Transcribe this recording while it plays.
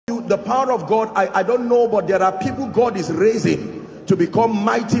the power of God, I don't know, but there are people God is raising to become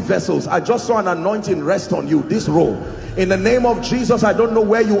mighty vessels. I just saw an anointing rest on you, this row. In the name of Jesus, I don't know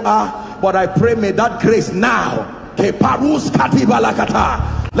where you are, but I pray may that grace now, let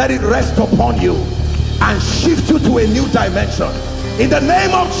it rest upon you and shift you to a new dimension. In the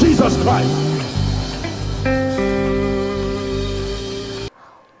name of Jesus Christ.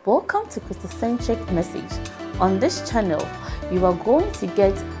 Welcome to Christocentric Message. On this channel, you are going to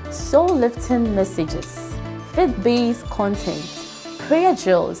get soul-lifting messages, faith-based content, prayer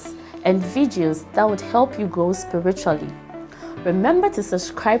drills, and videos that would help you grow spiritually. Remember to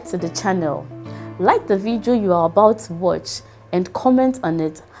subscribe to the channel, like the video you are about to watch, and comment on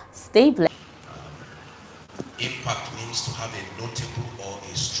it. Stay blessed. Impact means to have a notable or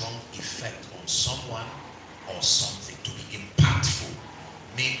a strong effect on someone or something. To be impactful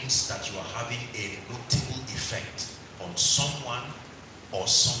means that you are having a notable effect on someone or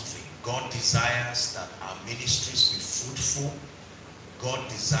something. God desires that our ministries be fruitful. God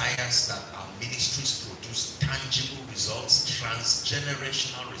desires that our ministries produce tangible results,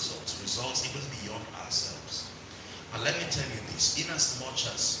 transgenerational results, results even beyond ourselves. And let me tell you this, in as much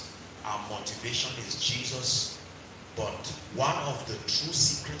as our motivation is Jesus, but one of the true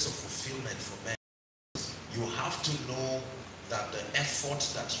secrets of fulfillment for men, you have to know that the effort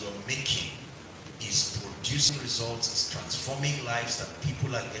that you're making is producing results, is transforming lives, that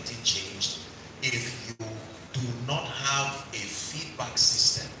people are getting changed. If you do not have a feedback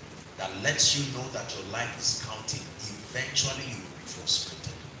system that lets you know that your life is counting, eventually you will be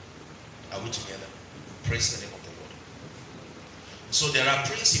frustrated. Are we together? Praise the name of the Lord. So there are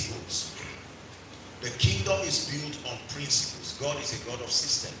principles. The kingdom is built on principles. God is a God of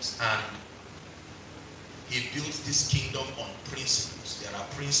systems, and he built this kingdom on principles. There are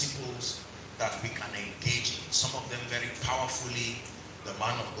principles that we can engage in, some of them very powerfully. The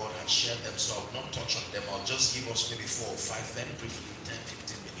man of God has shared them, so I will not touch on them. I'll just give us maybe 4 or 5 very briefly,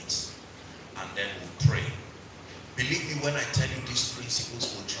 10-15 minutes, and then we'll pray. Believe me when I tell you these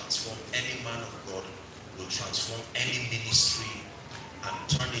principles will transform any man of God, will transform any ministry, and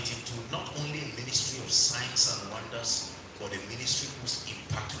turn it into not only a ministry of signs and wonders, but a ministry whose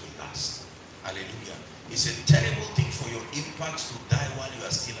impact will last. Hallelujah. It's a terrible thing for your impact to die while you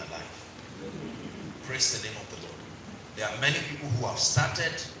are still alive. Praise the name of the Lord. There are many people who have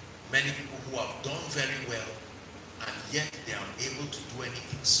started, many people who have done very well, and yet they are unable to do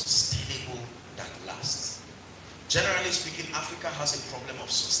anything sustainable that lasts. Generally speaking, Africa has a problem of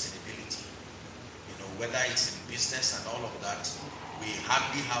sustainability. You know, whether it's in business and all of that, we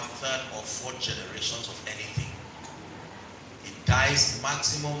hardly have 3rd or 4th generations of anything. It dies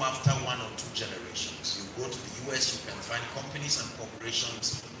maximum after 1 or 2 generations. You go to the US, you can find companies and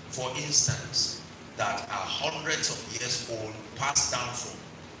corporations, for instance, that are hundreds of years old, passed down from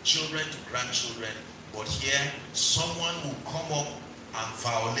children to grandchildren, but here someone will come up and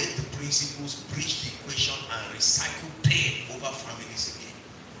violate the principles, breach the equation, and recycle pain over families again.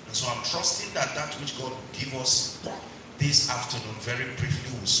 And so I'm trusting that that which God will give us this afternoon very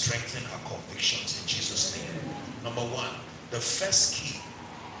briefly will strengthen our convictions in Jesus' name. Number 1, the first key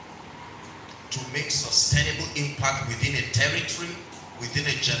to make sustainable impact within a territory, within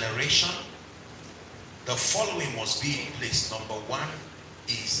a generation, the following must be in place. Number 1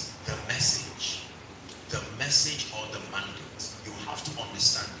 is the message. The message or the mandate. You have to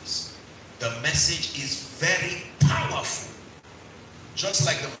understand this. The message is very powerful. Just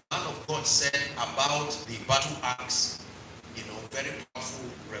like the man of God said about the battle axe, you know, very powerful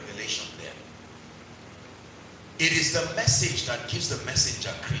revelation there. It is the message that gives the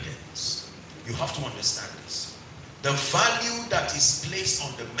messenger credence. You have to understand this. The value that is placed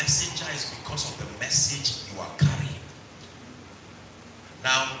on the messenger is because of the message you are carrying.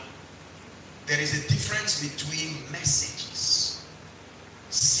 Now, there is a difference between messages,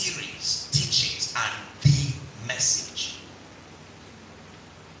 series, teachings, and the message.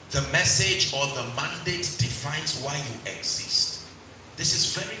 The message or the mandate defines why you exist. This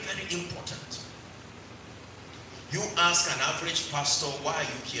is very, very important. You ask an average pastor, why are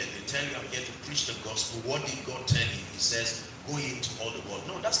you here? They tell you, I'm here to preach the gospel. What did God tell you? He says, go into all the world.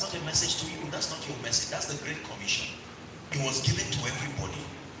 No, that's not a message to you. That's not your message. That's the Great Commission. It was given to everybody.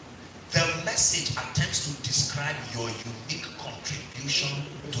 The message attempts to describe your unique contribution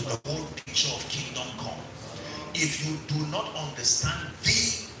to the whole picture of kingdom come. If you do not understand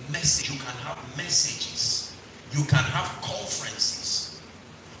the message, you can have messages, you can have conferences,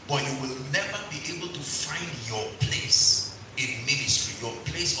 but you will never be able to find your place in ministry, your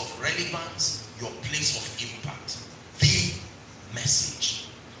place of relevance, your place of impact. The message.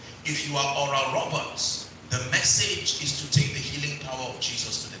 If you are Oral Roberts, the message is to take the healing power of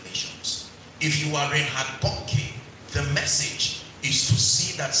Jesus to the nations. If you are Reinhard Bonnke, the message is to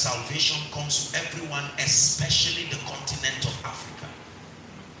see that salvation comes to everyone, especially the continent of Africa.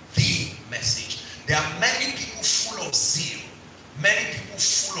 The message. There are many people full of zeal, many people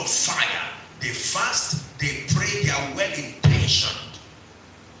full of fire. They fast, they pray, they are well intentioned,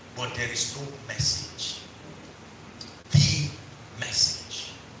 but there is no message. The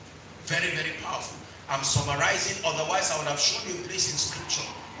message. Very, very powerful. I'm summarizing, otherwise I would have shown you a place in scripture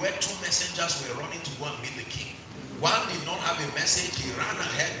where two messengers were running to go and meet the king. One did not have a message, he ran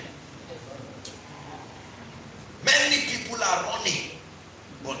ahead. Many people are running,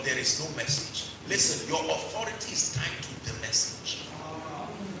 but there is no message. Listen, your authority is tied to the message.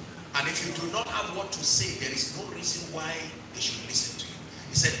 And if you do not have what to say, there is no reason why they should listen to you.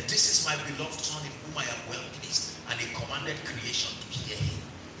 He said, this is my beloved son in whom I am well pleased. And he commanded creation to hear him.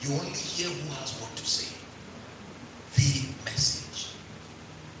 You only hear who has what to say. The message.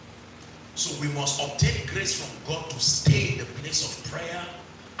 So we must obtain grace from God to stay in the place of prayer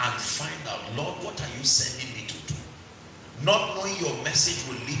and find out, Lord, what are you sending me to do? Not knowing your message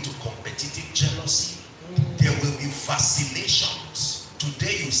will lead to competitive jealousy. There will be vacillations.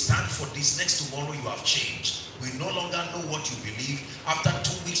 Today you stand for this, next tomorrow you have changed. We no longer know what you believe. After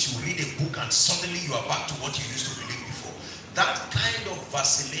 2 weeks you read a book and suddenly you are back to what you used to believe before. That kind of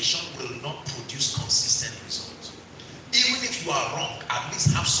vacillation will not produce consistent results. Even if you are wrong, at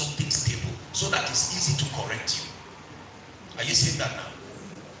least have something stable so that it's easy to correct you. Are you seeing that now?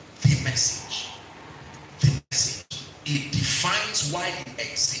 The message. The message. It defines why you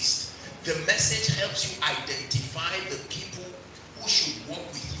exist. The message helps you identify the people who should work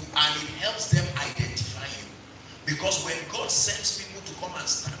with you, and it helps them identify you. Because when God sends people to come and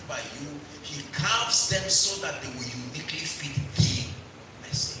stand by you, he carves them so that they will uniquely fit the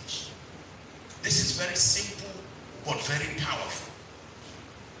message. This is very simple but very powerful.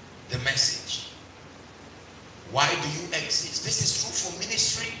 The message. Why do you exist? This is true for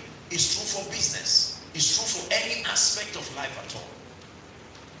ministry, it's true for business, it's true for any aspect of life at all.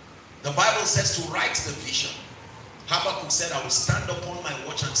 The Bible says to write the vision. Habakkuk said, I will stand upon my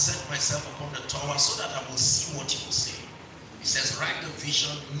watch and set myself upon the tower so that I will see what he will say. He says, write the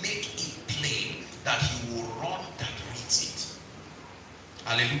vision, make it plain, that he will run that reads it.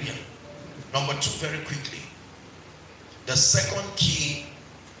 Hallelujah. Number 2, very quickly. The second key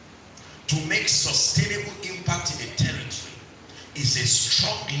to make sustainable impact in a territory is a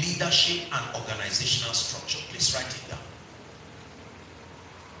strong leadership and organizational structure. Please write it down.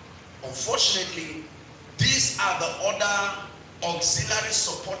 Unfortunately, these are the other auxiliary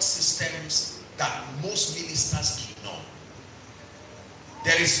support systems that most ministers ignore.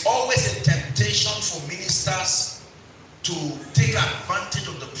 There is always a temptation for ministers to take advantage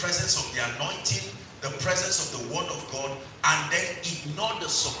of the presence of the anointing, the presence of the word of God, and then ignore the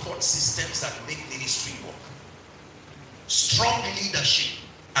support systems that make ministry work. Strong leadership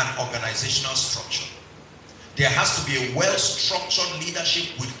and organizational structure. There has to be a well-structured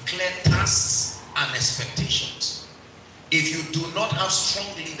leadership with clear tasks and expectations. If you do not have strong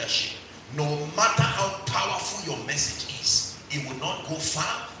leadership, no matter how powerful your message is, it will not go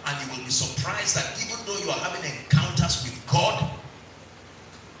far, and you will be surprised that even though you are having encounters with God,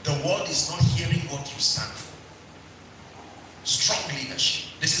 the world is not hearing what you stand for. Strong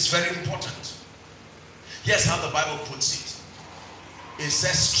leadership. This is very important. Here's how the Bible puts it. It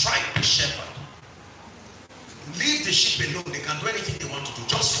says, strike the shepherd. Leave the sheep alone. They can do anything they want to do.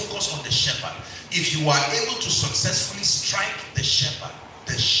 Just focus on the shepherd. If you are able to successfully strike the shepherd,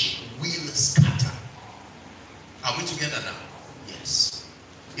 the sheep will scatter. Are we together now? Yes.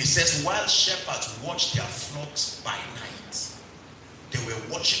 It says, while shepherds watch their flocks by night, they were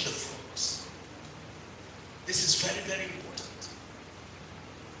watching the flocks. This is very, very important.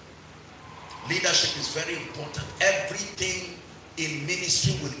 Leadership is very important. Everything in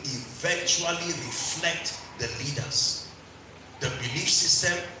ministry will eventually reflect the leaders. The belief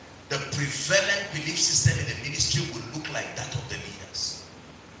system, the prevalent belief system in the ministry will look like that of the leaders.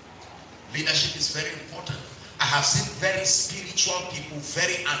 Leadership is very important. I have seen very spiritual people,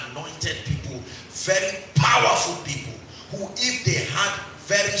 very anointed people, very powerful people who, if they had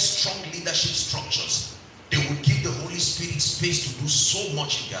very strong leadership structures, they would give the Holy Spirit space to do so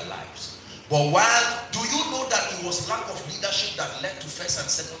much in their lives. But do you know that it was lack of leadership that led to 1st and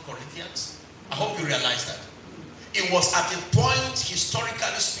 2nd Corinthians? I hope you realize that. It was at a point,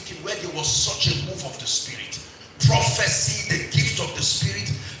 historically speaking, where there was such a move of the Spirit. Prophecy, the gift of the Spirit.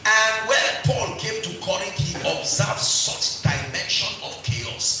 And when Paul came to Corinth, he observed such dimension of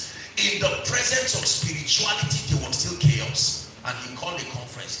chaos. In the presence of spirituality, there was still chaos. And he called a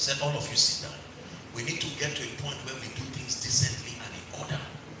conference. He said, all of you sit down. We need to get to a point where we do things decently and in order.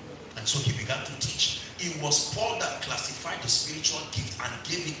 And so he began to teach. It was Paul that classified the spiritual gift and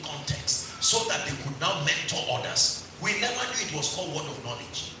gave it context so that they could now mentor others. We never knew it was called word of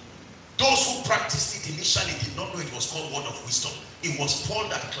knowledge. Those who practiced it initially did not know it was called word of wisdom. It was Paul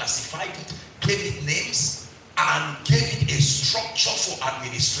that classified it, gave it names, and gave it a structure for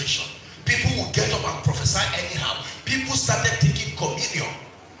administration. People would get up and prophesy anyhow. People started taking communion.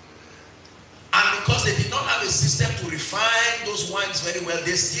 And because they did not have a system to refine those wines very well,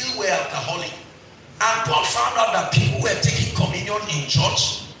 they still were alcoholic. And Paul found out that people were taking communion in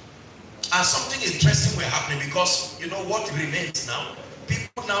church. And something interesting were happening, because you know what remains now?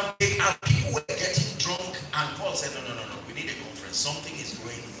 People now take, and people were getting drunk, and Paul said, no, we need a conference. Something is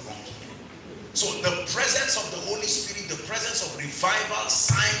going wrong here. So the presence of the Holy Spirit, the presence of revival,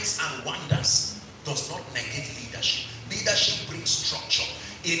 signs and wonders does not negate leadership. Leadership brings structure.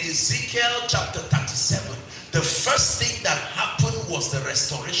 In Ezekiel chapter 37, the first thing that happened was the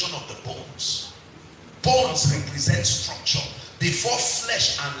restoration of the bones. Bones represent structure. Before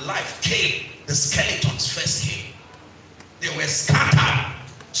flesh and life came, the skeletons first came. They were scattered.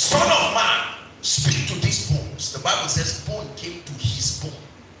 Son of man, speak to these bones. The Bible says bone came to his bone.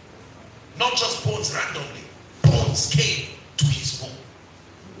 Not just bones randomly. Bones came to his bone.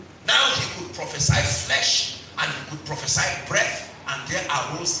 Now he could prophesy flesh and he could prophesy breath, and there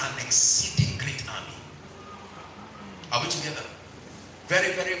arose an exceeding great army. Are we together?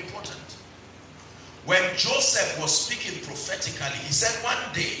 Very, very important. When Joseph was speaking prophetically, he said one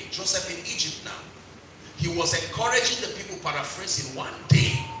day, Joseph in Egypt now, he was encouraging the people, paraphrasing, one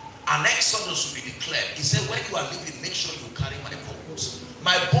day an exodus will be declared. He said, when you are living, make sure you carry my bones.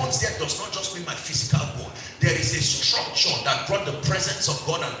 My bones there does not just mean my physical bone. There is a structure that brought the presence of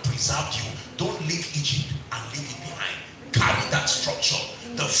God and preserved you. Don't leave Egypt and leave it behind. Carry that structure.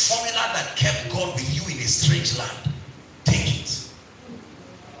 The formula that kept God with you in a strange land. Take it.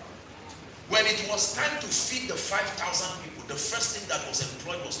 When it was time to feed the 5,000 people, the first thing that was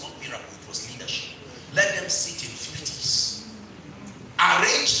employed was not miracle, it was leadership. Let them sit in 50s.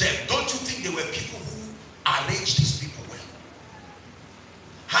 Arrange them. Don't you think there were people who arranged these people well?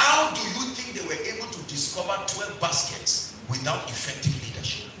 How do you think they were able to discover 12 baskets without effective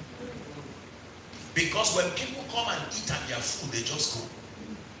leadership? Because when people come and eat and their food, they just go.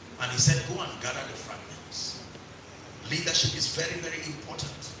 And he said, go and gather the fragments. Leadership is very, very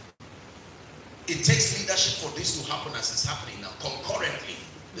important. It takes leadership for this to happen as it's happening now. Concurrently,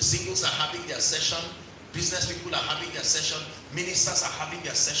 the singles are having their session, business people are having their session, ministers are having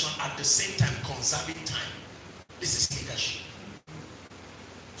their session, at the same time conserving time. This is leadership.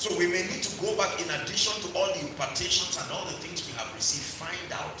 So we may need to go back, in addition to all the impartations and all the things we have received,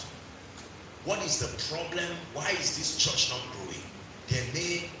 find out what is the problem, why is this church not growing? There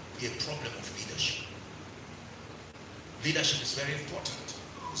may be a problem of leadership. Leadership is very important.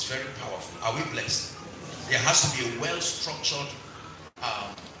 It's very powerful. Are we blessed? There has to be a well-structured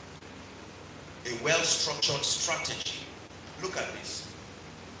strategy. Look at this.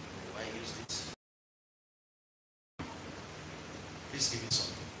 Do I use this? Please give me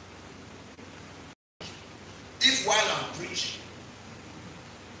something. If while I'm preaching,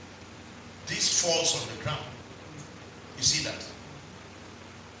 this falls on the ground, you see that?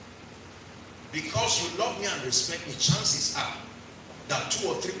 Because you love me and respect me, chances are that 2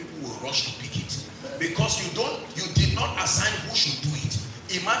 or 3 people will rush to pick it. Because you did not assign who should do it.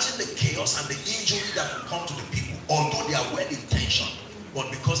 Imagine the chaos and the injury that will come to the people, although they are well intentioned,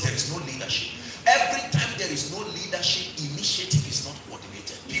 but because there is no leadership. Every time there is no leadership, initiative is not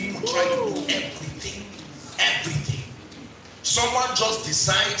coordinated. People try to do everything. Everything. Someone just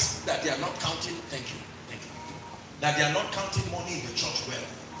decides that they are not counting, thank you, that they are not counting money in the church well.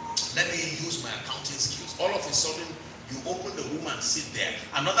 Let me use my accounting skills. All of a sudden, you open the room and sit there.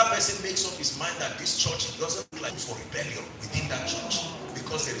 Another person makes up his mind that this church, it doesn't look like for rebellion within that church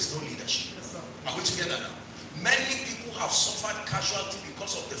because there is no leadership. Are we together now? Many people have suffered casualty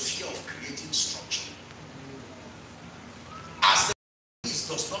because of the fear of creating structure. As the is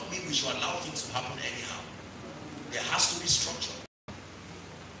does not mean we should allow things to happen anyhow. There has to be structure.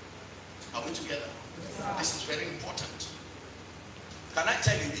 Are we together? This is very important. Can I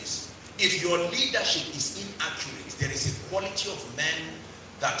tell you this? If your leadership is inaccurate, there is a quality of men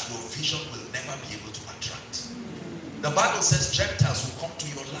that your vision will never be able to attract. The Bible says Gentiles will come to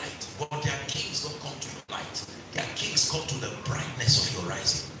your light, but their kings don't come to your light. Their kings come to the brightness of your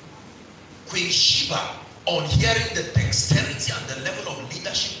rising. Queen Sheba, on hearing the dexterity and the level of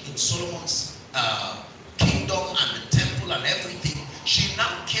leadership in Solomon's kingdom and the temple and everything, she now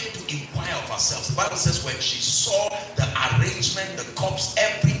came to inquire of herself. The Bible says when she saw the arrangement, the cups,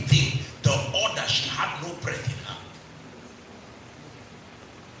 everything, the order, she had no breath in her.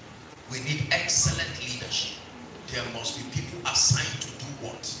 We need excellent leadership. There must be people assigned to do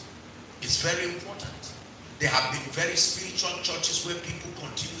what? It's very important. There have been very spiritual churches where people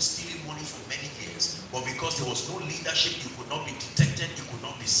continue stealing money for many years, but because there was no leadership, you could not be detected, you could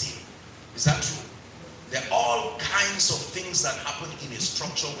not be seen. Is that true? There are all kinds of things that happen in a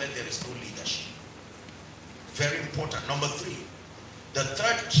structure where there is no leadership. Very important. Number 3, the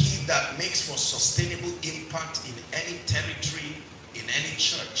third key that makes for sustainable impact in any territory, in any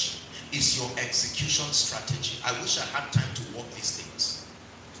church, is your execution strategy. I wish I had time to walk these things.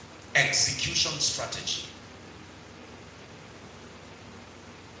 Execution strategy.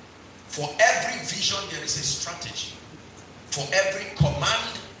 For every vision, there is a strategy. For every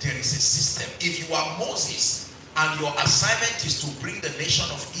command, there is a system. If you are Moses and your assignment is to bring the nation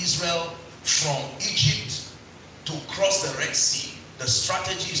of Israel from Egypt to cross the Red Sea, the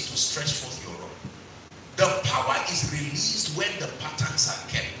strategy is to stretch forth your rod. The power is released when the patterns are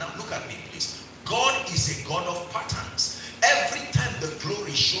kept. Now look at me, please. God is a God of patterns. Every time the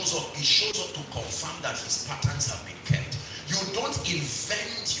glory shows up, it shows up to confirm that his patterns have been kept. You don't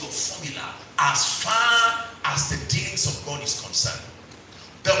invent your formula as far as the dealings of God is concerned.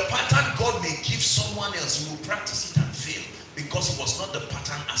 The pattern God may give someone else, you will practice it and fail because it was not the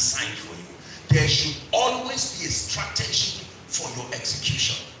pattern assigned for you. There should always be a strategy for your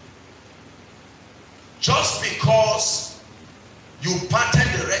execution. Just because you parted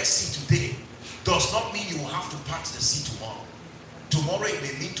the Red Sea today does not mean you will have to part the sea tomorrow. Tomorrow it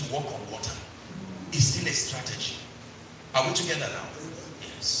may mean to walk on water. It's still a strategy. Are we together now?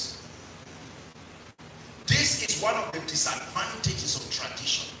 Yes. This is one of the disadvantages of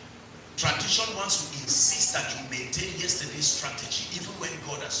tradition. Tradition wants to insist that you maintain yesterday's strategy even when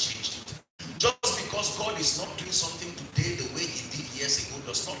God has changed it. Just because God is not doing something today the way he did years ago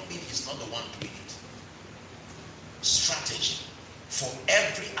does not mean he's not the one doing it. Strategy. For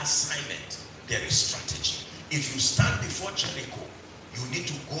every assignment, there is strategy. If you stand before Jericho, you need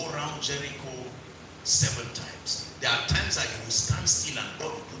to go around Jericho 7 times. There are times that you will stand still and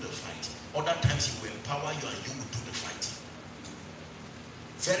God will do the fighting. Other times he will empower you and you will do the fighting.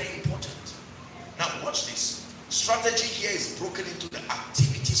 Very important. Now watch this. Strategy here is broken into the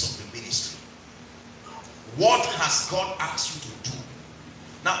activities of the ministry. What has God asked you to do?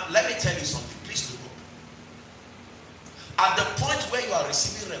 Now let me tell you something. Please look up. At the point where you are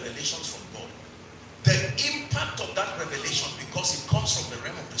receiving revelations from God, the impact of that revelation, because it comes from the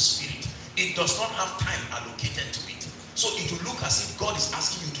realm of the spirit, it does not have time allocated to it. So it will look as if God is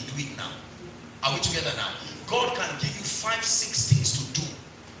asking you to do it now. Are we together now? God can give you 5, 6 things to do,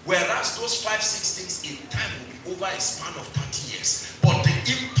 whereas those 5, 6 things in time will be over a span of 30 years. But the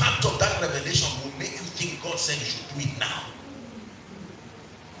impact of that revelation will make you think God said you should do it now.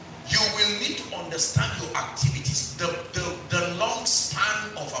 You will need to understand your activities. The long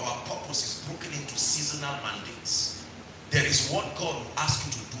span of our purpose is broken into seasonal mandates. There is what God will ask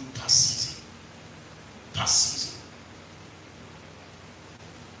you to do per season. Per season.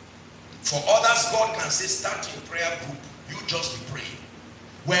 For others, God can say, start your prayer group. You just be praying.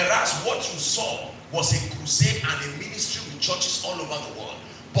 Whereas what you saw was a crusade and a ministry with churches all over the world.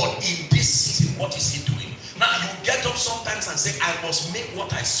 But in this season, what is he doing? Now, you get up sometimes and say, I must make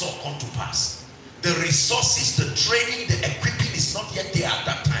what I saw come to pass. The resources, the training, the equipping is not yet there at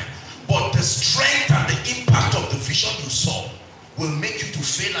that time. But the strength and the impact of the vision you saw will make you to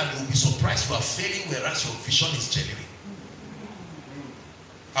fail, and you'll be surprised you are failing, whereas your vision is genuine.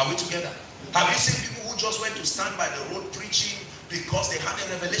 Are we together? Have you seen people who just went to stand by the road preaching because they had a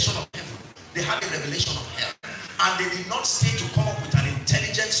revelation of heaven? They had a revelation of hell. And they did not stay to come up with an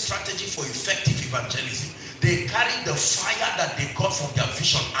intelligent strategy for effective evangelism. They carried the fire that they got from their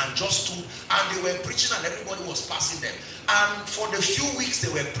vision and just stood, and they were preaching and everybody was passing them. And for the few weeks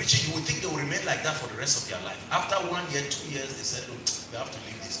they were preaching, you would think they would remain like that for the rest of their life. After 1 year, 2 years, they said, look, we have to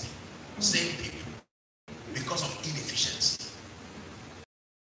leave this thing. Same people. Because of inefficiency.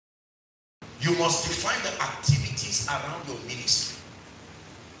 You must define the activities around your ministry.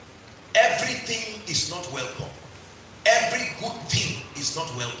 Everything is not welcome. Every good thing is not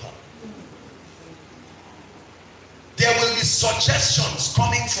welcome. There will be suggestions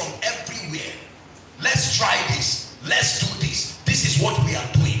coming from everywhere. Let's try this. Let's do this. This is what we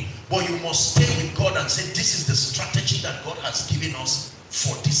are doing. But you must stay with God and say, this is the strategy that God has given us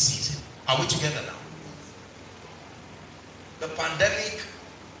for this season. Are we together now? The pandemic,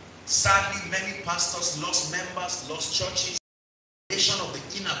 sadly, many pastors lost members, lost churches. Of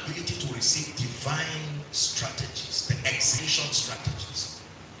the inability to receive divine strategies, the execution strategies.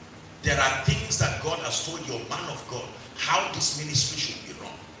 There are things that God has told your man of God how this ministry should be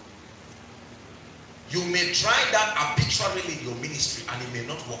run. You may try that arbitrarily in your ministry and it may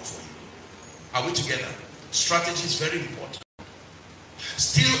not work for you. Are we together? Strategy is very important.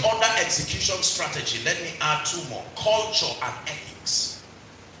 Still under execution strategy, let me add two more. Culture and ethics.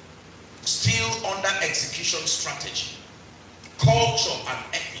 Still under execution strategy. Culture and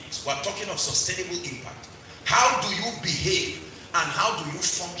ethics. We're talking of sustainable impact. How do you behave and how do you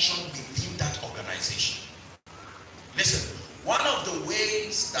function within that organization? Listen, one of the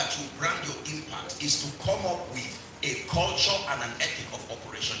ways that you brand your impact is to come up with a culture and an ethic of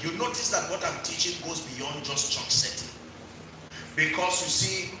operation. You notice that what I'm teaching goes beyond just church setting. Because you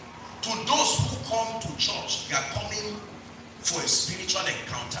see, to those who come to church, they are coming for a spiritual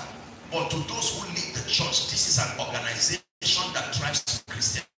encounter. But to those who lead the church, this is an organization that thrives on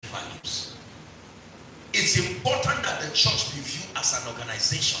Christian values. It's important that the church be viewed as an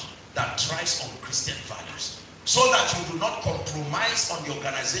organization that thrives on Christian values, so that you do not compromise on the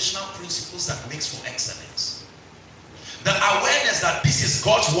organizational principles that makes for excellence. The awareness that this is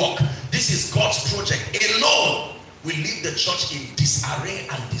God's work, this is God's project alone will leave the church in disarray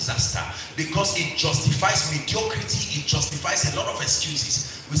and disaster, because it justifies mediocrity, it justifies a lot of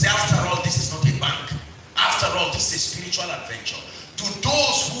excuses. We say, after all, this is not a bank. After all, this is a spiritual adventure. To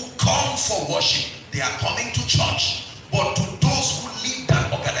those who come for worship, they are coming to church. But to those who lead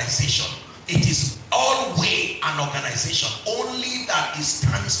that organization, it is always an organization only that it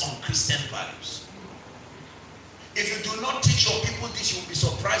stands on Christian values. If you do not teach your people this, you will be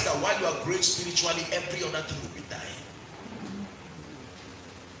surprised that while you are growing spiritually, every other thing will be dying.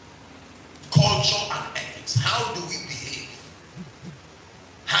 Culture and ethics. How do we behave?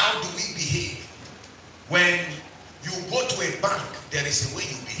 How do we behave? When you go to a bank, there is a way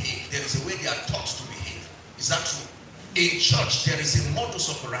you behave. There is a way they are taught to behave. Is that true? In church, there is a modus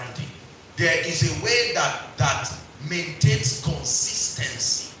operandi. There is a way that maintains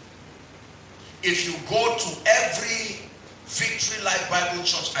consistency. If you go to every Victory Life Bible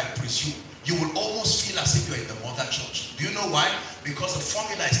church, I presume, you will almost feel as if you're in the mother church. Do you know why? Because the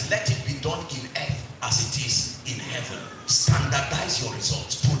formula is let it be done in earth as it is in heaven. Standardize your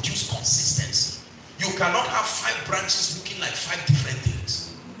results. Produce consistency. You cannot have 5 branches looking like 5 different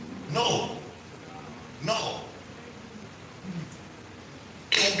things. No. No.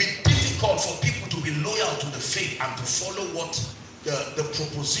 It will be difficult for people to be loyal to the faith and to follow what the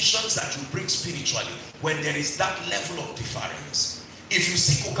propositions that you bring spiritually when there is that level of difference. If you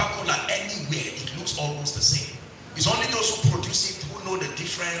see Coca-Cola anywhere, it looks almost the same. It's only those who produce it who know the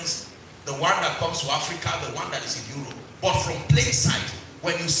difference. The one that comes to Africa, the one that is in Europe. But from plain sight,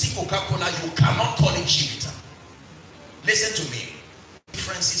 when you see Coca-Cola, you cannot call it Chivita. Listen to me.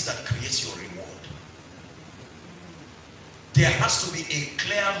 Differences that creates your reward. There has to be a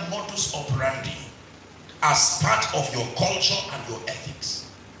clear modus operandi as part of your culture and your ethics.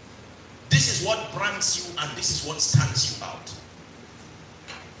 This is what brands you and this is what stands you out.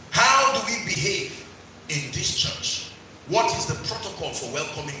 How do we behave in this church? What is the protocol for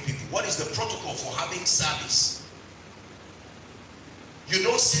welcoming people? What is the protocol for having service? You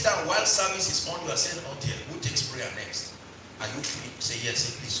don't sit down while service is on. You are saying, oh dear, who takes prayer next? Are you free? Say yes,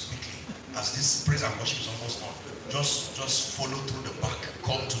 say please quickly. As this praise and worship is almost on, just follow through the back,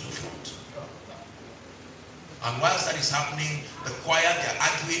 come to the front. And whilst that is happening, the choir, they are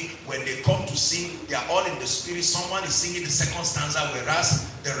arguing. When they come to sing, they are all in the spirit. Someone is singing the second stanza, whereas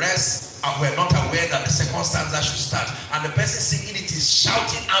the rest were not aware that the second stanza should start. And the person singing it is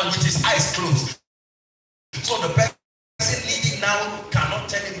shouting and with his eyes closed. So the person leading now cannot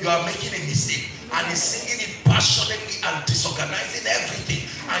tell him you are making a mistake. And he's singing it passionately and disorganizing everything.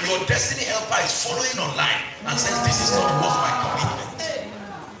 And your destiny helper is following online and says, this is not worth my commitment.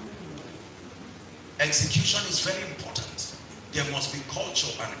 Execution is very important. There must be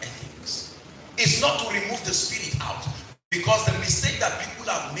culture and ethics. It's not to remove the spirit out, because the mistake that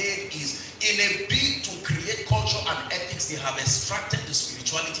people have made is in a bid to create culture and ethics, they have extracted the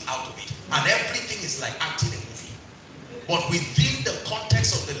spirituality out of it, and everything is like acting a movie. But within the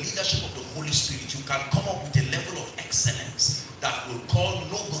context of the leadership of the Holy Spirit, you can come up with a level of excellence that will call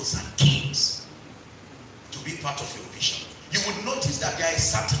nobles and kings to be part of your vision. You would notice that there are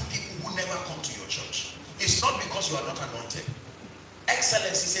certain people who never come to your church. It's not because you are not anointed.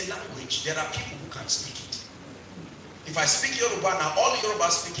 Excellence is a language. There are people who can speak it. If I speak Yoruba now, all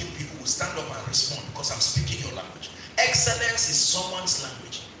Yoruba speaking people will stand up and respond because I'm speaking your language. Excellence is someone's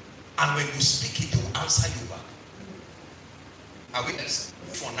language. And when you speak it, they will answer you back. Are we next?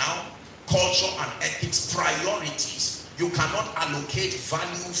 For now, culture and ethics, priorities. You cannot allocate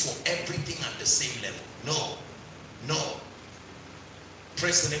value for everything at the same level. No. No.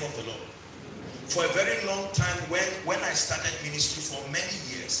 Praise the name of the Lord. For a very long time, when I started ministry for many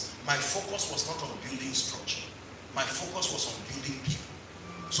years, my focus was not on building structure. My focus was on building people.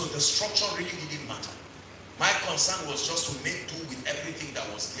 So the structure really didn't matter. My concern was just to make do with everything that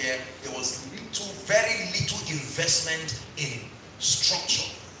was there. There was very little investment in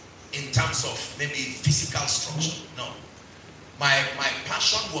structure in terms of maybe physical structure. No. My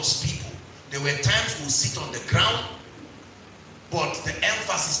passion was people. There were times we'll sit on the ground, but the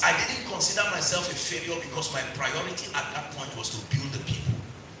emphasis, I didn't consider myself a failure because my priority at that point was to build the people.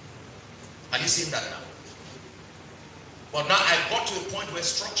 Are you seeing that now? But now I got to a point where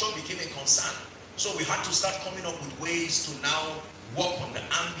structure became a concern. So we had to start coming up with ways to now work on the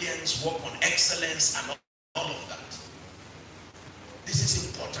ambience, work on excellence, and all of that. This is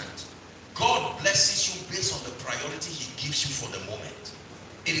important. God blesses you based on the priority he gives you for the moment.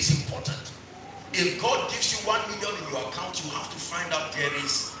 It is important. If God gives you 1 million in your account, you have to find out there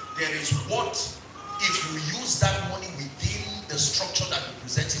is what, if you use that money within the structure that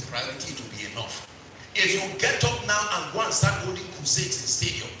represents a priority, it will be enough. If you get up now and go and start holding crusades in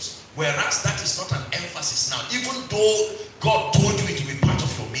stadiums, whereas that is not an emphasis now, even though God told you it will be part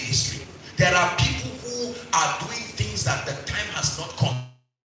of your ministry, there are people who are doing things that the time has not come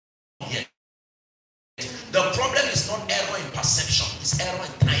yet. The problem is not error in perception, it's error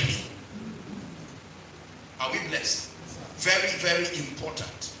in timing. Are we blessed? Very, very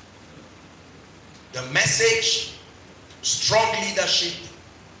important. The message, strong leadership,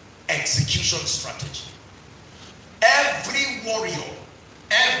 execution strategy. Every warrior,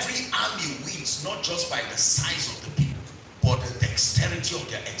 every army wins not just by the size of the people, but the dexterity of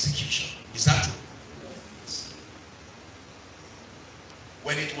their execution. Is that true?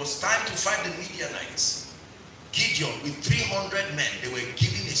 When it was time to fight the Midianites, Gideon with 300 men, they were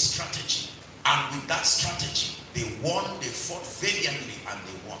given a strategy. And with that strategy, they won, they fought valiantly, and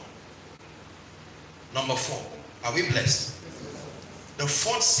they won. Number 4, are we blessed? The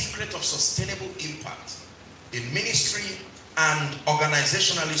fourth secret of sustainable impact in ministry and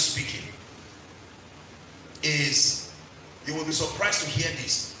organizationally speaking is, you will be surprised to hear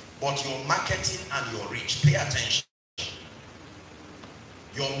this, but your marketing and your reach. Pay attention.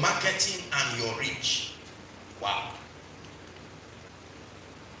 Your marketing and your reach. Wow.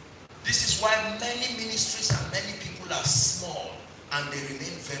 This is why many ministries and many people are small and they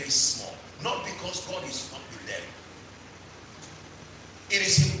remain very small. Not because God is not with them. It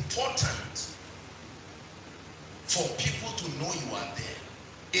is important for people to know you are there.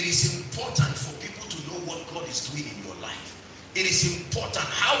 It is important for people to know what God is doing in your life. It is important.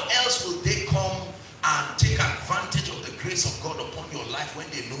 How else will they come and take advantage of the grace of God upon your life when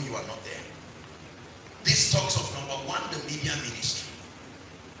they know you are not there? This talks of number 1, the media ministry.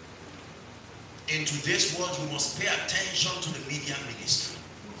 In today's world, you must pay attention to the media ministry.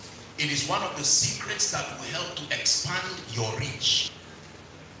 It is one of the secrets that will help to expand your reach.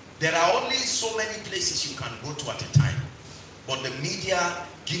 There are only so many places you can go to at a time, but the media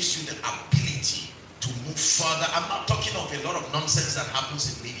gives you the ability to move further. I'm not talking of a lot of nonsense that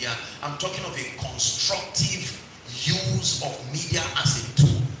happens in media. I'm talking of a constructive use of media as a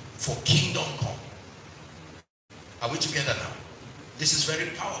tool for kingdom come. Are we together now? This is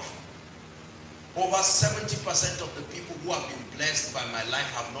very powerful. Over 70% of the people who have been blessed by my life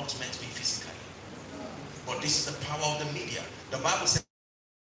have not met me physically. But this is the power of the media. The Bible says,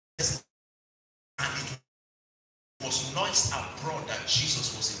 and it was noised abroad that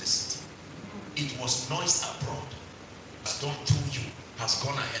Jesus was in the city. It was noised abroad. Has done through you, has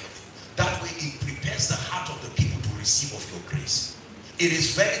gone ahead of you. That way it prepares the heart of the people to receive of your grace. It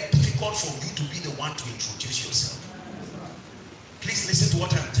is very difficult for you to be the one to introduce yourself. Please listen to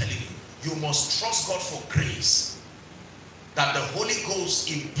what I'm telling you. You must trust God for grace, that the Holy Ghost,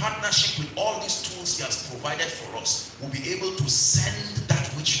 in partnership with all these tools he has provided for us, will be able to send that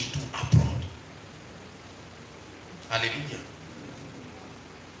which you do abroad. Hallelujah.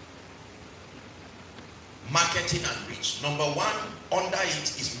 Marketing and reach. Number 1 under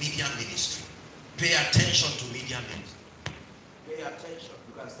it is media ministry. Pay attention to media ministry. Pay attention.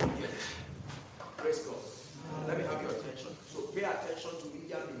 You can still get it. Praise God. Let me have your attention. So pay attention to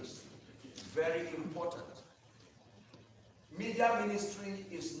media ministry. Very important. Media ministry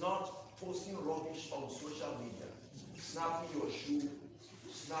is not posting rubbish on social media, snapping your shoe,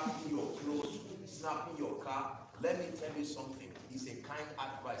 snapping your clothes, snapping your car. Let me tell you something. It's a kind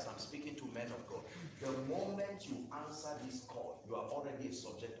advice. I'm speaking to men of God. The moment you answer this call, you are already a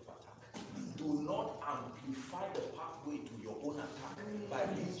subject of attack. Do not amplify the pathway to your own attack by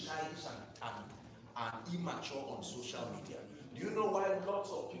being childish and immature on social media. Do you know why lots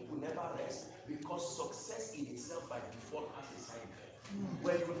of people never rest? Because success in itself by default has a side effect.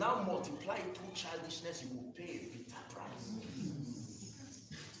 When you now multiply it through childishness, you will pay a bitter price.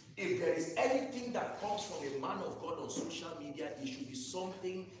 If there is anything that comes from a man of God on social media, it should be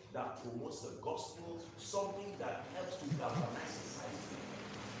something that promotes the gospel, something that helps to galvanize society.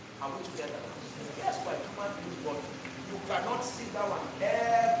 Are we together? Yes, by human beings, but you cannot sit down and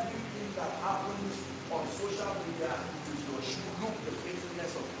everything that happens on social media is your shoe. Look the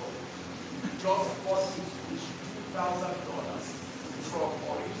faithfulness of God. Just bought his $2,000 from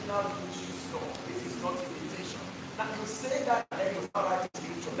original Gucci store. This is not imitation. Now you say that, then you follow the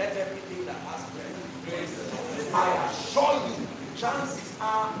scripture. Let everything that has breath. I assure you, chances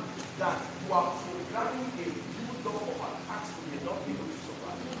are that you are programming a new law of attacks you may not be able to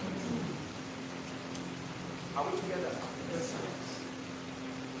survive. Are we together? Yes.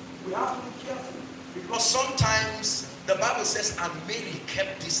 We have to be careful. Because sometimes the Bible says, and Mary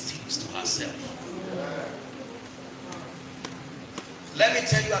kept these things to herself. Let me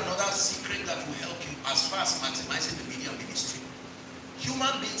tell you another secret that will help you as far as maximizing the media ministry.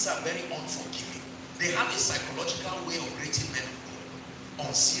 Human beings are very unforgiving. They have a psychological way of rating men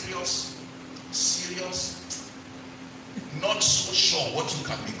on serious, not so sure what you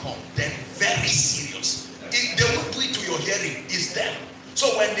can become, then very serious. If they will do it to your hearing, it's them. So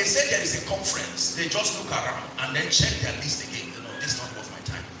when they say there is a conference, they just look around and then check their list again. You know, this is not worth my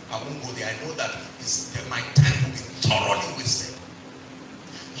time. I won't go there. I know that my time will be thoroughly wasted.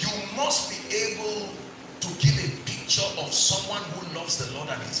 You must be able to give a picture of someone who loves the Lord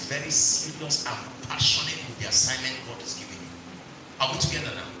and is very serious and passionate with the assignment God is giving you. Are we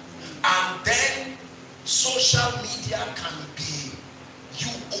together now? And then social media can be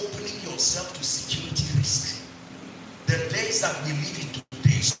you opening yourself to security risks. The days that we live in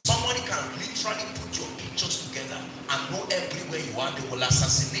today, somebody can literally put your pictures together and know everywhere you are. They will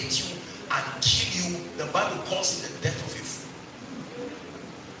assassinate you and kill you. The Bible calls it the death of a fool.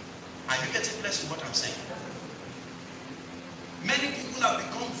 Are you getting blessed with what I'm saying? Many people have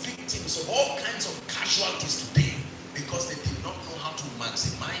become victims of all kinds of casualties today because they did not know how to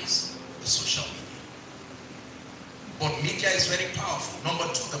maximize the social media. But media is very powerful. Number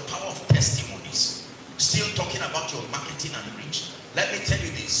two, the power of testimonies. Still talking about your marketing and reach. Let me tell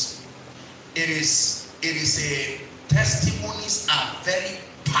you this. Testimonies are very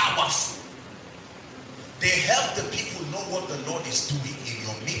powerful. They help the people know what the Lord is doing in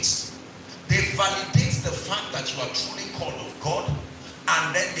your midst. They validate the fact that you are truly called of God,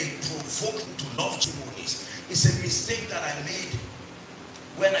 and then they provoke to love testimonies. It's a mistake that I made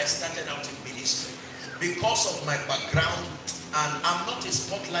when I started out in ministry. Because of my background, and I'm not a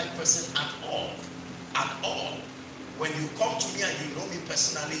spotlight person at all. At all. When you come to me and you know me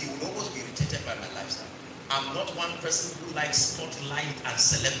personally, you will almost be irritated by my lifestyle. I'm not one person who likes spotlight and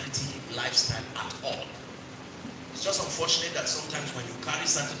celebrity lifestyle at all. It's just unfortunate that sometimes when you carry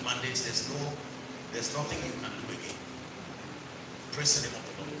certain mandates, there's nothing you can do again. Praise the name of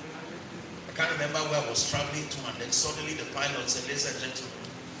the Lord. I can't remember where I was traveling to, and then suddenly the pilot said, ladies and gentlemen,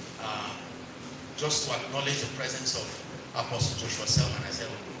 just to acknowledge the presence of Apostle Joshua Selman. I said,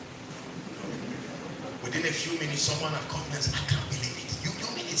 within a few minutes, someone had come and said, I can't believe it. You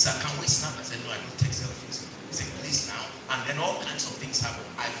mean it, sir? Can we snap? I said, no, I don't take selfies. He said, please now. And then all kinds of things happened.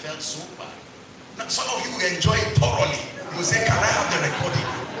 I felt so bad. Now, some of you will enjoy it thoroughly. You will say, can I have the recording?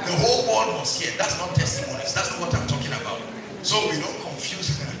 The whole world was here. That's not testimonies. That's not what I'm talking about. So we don't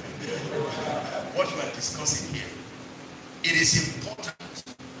confuse what we are discussing here. It is important.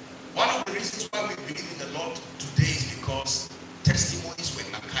 One of the reasons why we believe in the Lord today is because testimonies were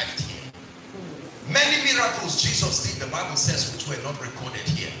archived here. Many miracles Jesus did, the Bible says, which were not recorded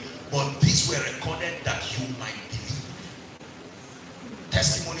here. But these were recorded that you might believe.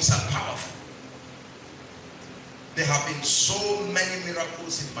 Testimonies are powerful. There have been so many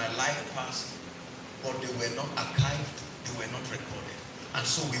miracles in my life past, but they were not archived, they were not recorded. And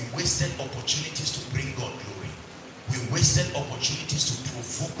so we wasted opportunities to bring God glory. We wasted opportunities to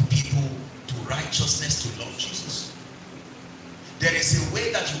provoke people to righteousness, to love Jesus. There is a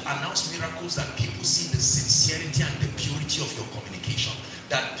way that you announce miracles that people see the sincerity and the purity of your communication.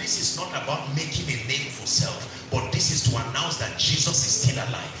 That this is not about making a name for self, but this is to announce that Jesus is still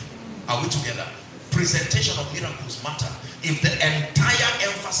alive. Are we together? Presentation of miracles matter. If the entire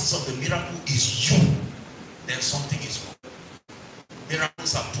emphasis of the miracle is you, then something is wrong.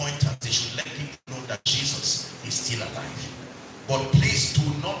 Miracles are pointers. They should let people know that Jesus is still alive. But please do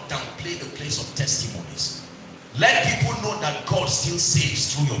not downplay the place of testimonies. Let people know that God still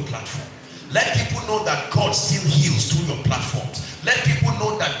saves through your platform. Let people know that God still heals through your platforms. Let people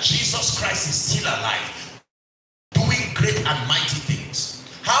know that Jesus Christ is still alive, doing great and mighty things.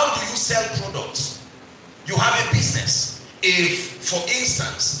 How do you sell products? You have a business. If, for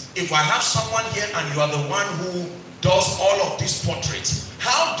instance, if I have someone here and you are the one who does all of these portraits,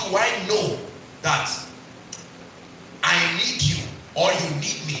 how do I know that I need you or you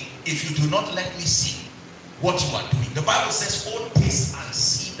need me if you do not let me see what you are doing? The Bible says, "Oh, taste and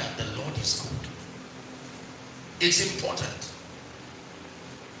see that the Lord is good." It's important.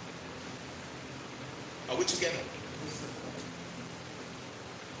 Are we together?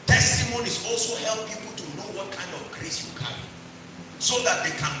 Testimonies also help people to know what kind of grace you carry, so that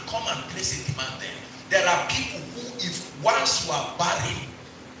they can come and place a demand there. There are people who, if once you are barren,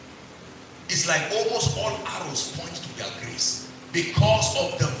 it's like almost all arrows point to their grace, because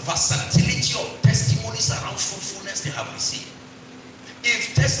of the versatility of testimonies around fruitfulness they have received.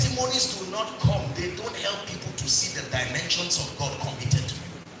 If testimonies do not come, they don't help people to see the dimensions of God committed to you.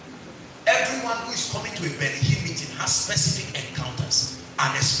 Everyone who is coming to a Benny Hinn meeting has specific encounters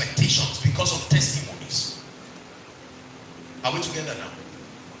and expectations because of testimonies. Are we together now?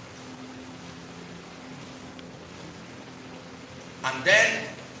 And then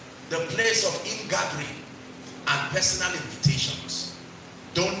the place of ingathering and personal invitations.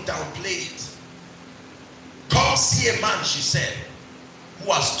 Don't downplay it. Come see a man, she said,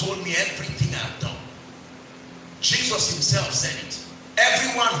 who has told me everything I have done. Jesus himself said it.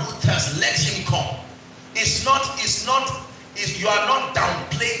 Everyone who thirsts, let him come. You are not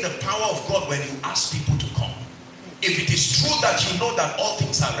downplaying the power of God when you ask people to come. If it is true that you know that all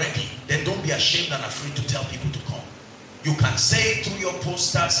things are ready, then don't be ashamed and afraid to tell people to come. You can say it through your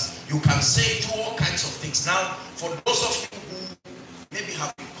posters, you can say it through all kinds of things. Now, for those of you who maybe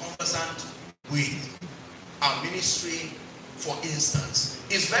have been conversant with our ministry, for instance,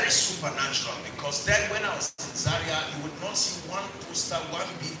 it's very supernatural, because then when I was in Zaria, you would not see one poster, one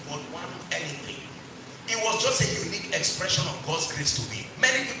billboard, one anything. It was just a unique expression of God's grace to me.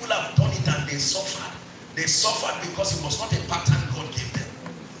 Many people have done it and they suffered. They suffered because it was not a pattern God gave them.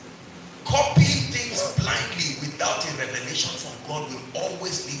 Copying things blindly without a revelation from God will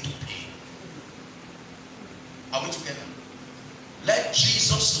always lead to pain. Are we together? Let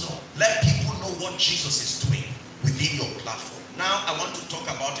Jesus know. Let people know what Jesus is doing within your platform. Now, I want to talk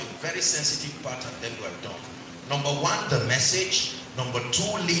about a very sensitive part and then we're done. Number one, the message. Number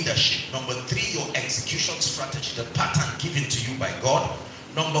two, leadership. Number three, your execution strategy, the pattern given to you by God.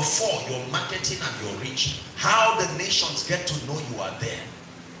 Number four, your marketing and your reach. How the nations get to know you are there.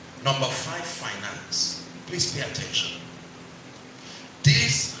 Number five, finance. Please pay attention.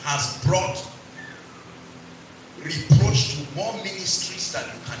 This has brought reproach to more ministries than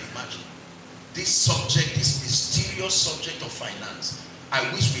you can imagine. This subject, this mysterious subject of finance. I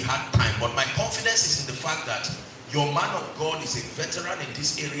wish we had time, but my confidence is in the fact that your man of God is a veteran in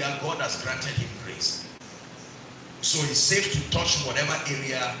this area. God has granted him grace. So it's safe to touch whatever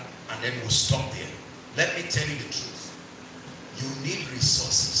area and then we'll stop there. Let me tell you the truth. You need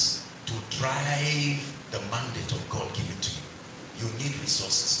resources to drive the mandate of God given to you. You need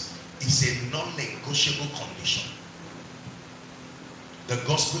resources. It's a non-negotiable condition. The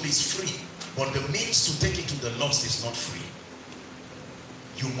gospel is free, but the means to take it to the lost is not free.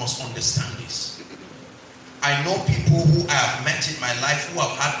 You must understand this. I know people who I have met in my life who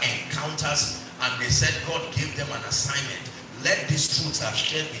have had encounters and they said God gave them an assignment. Let these truths I've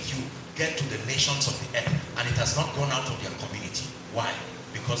shared with you get to the nations of the earth, and it has not gone out of their community. Why?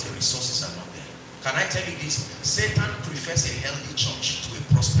 Because the resources are not there. Can I tell you this? Satan prefers a healthy church to a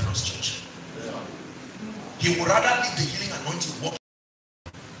prosperous church. He would rather leave the healing anointing work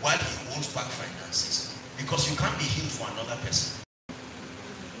while he holds back finances, because you can't be healed for another person.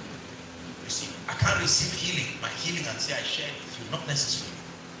 You see, I can't receive healing, my healing, and say I share it with you, not necessarily.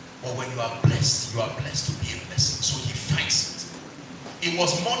 But when you are blessed to be a blessing. So he fights it. It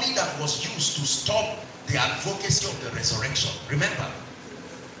was money that was used to stop the advocacy of the resurrection. Remember,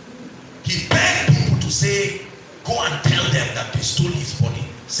 he begged people to say, go and tell them that they stole his body.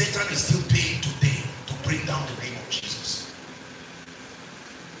 Satan is still paying today to bring down the name of Jesus.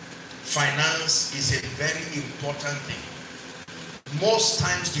 Finance is a very important thing. Most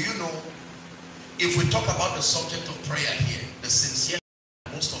times, do you know, if we talk about the subject of prayer here, the sincere,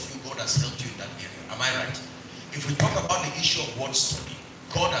 most of you, God has helped you in that area. Am I right? If we talk about the issue of word study,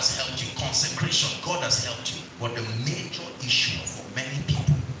 God has helped you. Consecration, God has helped you. But the major issue for many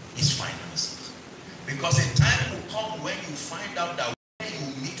people is finances. Because a time will come when you find out that when you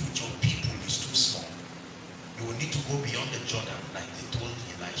meet with your people is too small. You will need to go beyond the Jordan like they told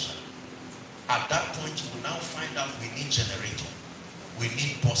Elisha. At that point, you will now find out we need generator. We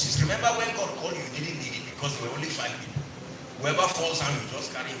need bosses. Remember when God called you, you didn't need it because there were only 5 people. Whoever falls down, you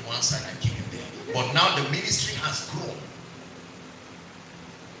just carry him one side and keep him there. But now the ministry has grown.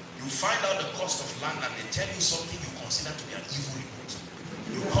 You find out the cost of land and they tell you something you consider to be an evil report.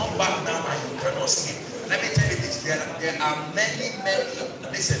 You come back now and you cannot sleep. Let me tell you this, there are many,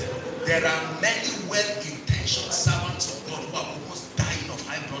 listen, there are many well-intentioned servants of God who are almost dying of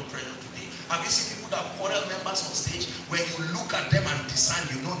high blood pressure today. Have you seen people that quarrel members on stage? When you look at them and discern,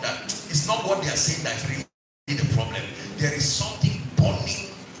 you know that it's not what they are saying that's really the problem. There is something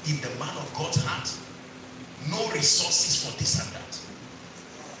burning in the man of God's heart. No resources for this and that.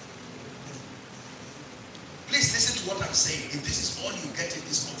 Please listen to what I'm saying. If this is all you get in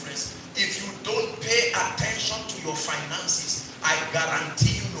this conference, if you don't pay attention to your finances, I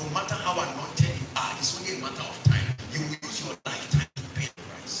guarantee you, no matter how anointed you are, it's only a matter of time. You will use your lifetime to pay the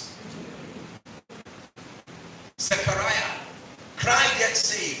price. Zechariah, cry yet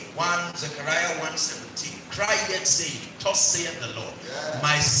saying, Zechariah 1:17, cry yet saying, thus saith the Lord,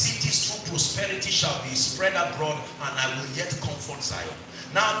 my cities through prosperity shall be spread abroad, and I will yet comfort Zion.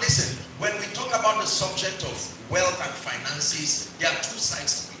 Now listen, when we talk about the subject of wealth and finances, there are two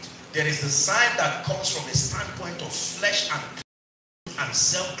sides to it. There is the side that comes from a standpoint of flesh and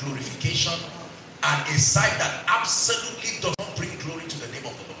self-glorification, and a side that absolutely does not bring glory to the name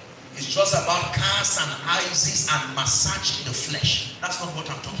of the Lord. It's just about cars and houses and massaging the flesh. That's not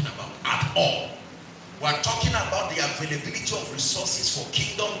what I'm talking about at all. We're talking about the availability of resources for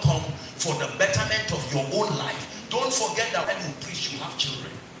kingdom come, for the betterment of your own life. Don't forget that when you preach, you have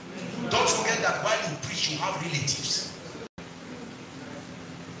children. Don't forget that while you preach, you have relatives.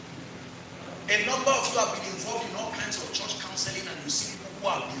 A number of you have been involved in all kinds of church counseling, and you see people who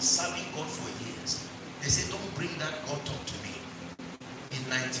have been serving God for years. They say, don't bring that God talk to me. In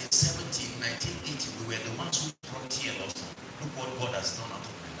 1970, 1980, we were the ones who brought TLS. Look what God has done out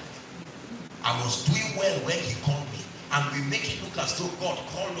of my life. I was doing well when he called me, and we make it look as though God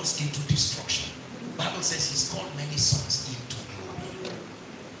called us into destruction. The Bible says he's called many sons into glory.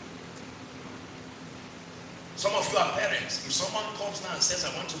 Some of you are parents. If someone comes now and says,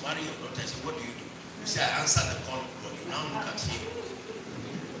 I want to marry your daughter, I say, what do? You say, I answer the call of God. You now look at him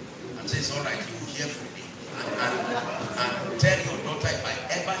and say, it's all right, you will hear from me. And tell your daughter, if I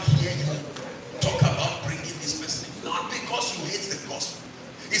ever hear you talk about bringing this person in, not because you hate the gospel.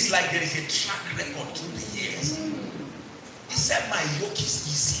 It's like there is a track record through the years. He said, my yoke is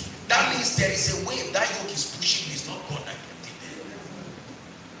easy. That means there is a way. If that yoke is pushing you, it's not God that kept it there.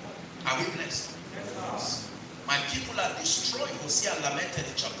 Are we blessed? Yes. My people are destroyed. Hosea lamented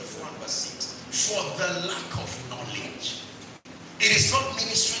in chapter 4 and verse 6 for the lack of knowledge. It is not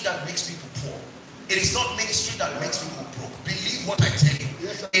ministry that makes people poor. It is not ministry that makes people broke. Believe what I tell you.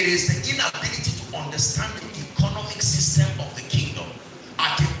 It is the inability to understand the economic system of the kingdom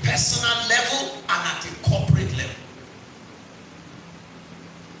at a personal level and at a corporate level.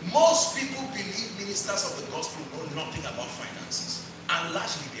 Most people believe ministers of the gospel know nothing about finances, and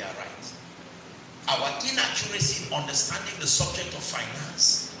largely they are right. Our inaccuracy in understanding the subject of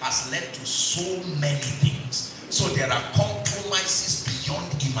finance has led to so many things. So there are compromises beyond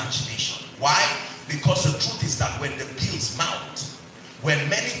imagination. Why? Because the truth is that when the bills mount, when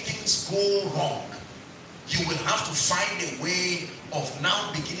many things go wrong, you will have to find a way of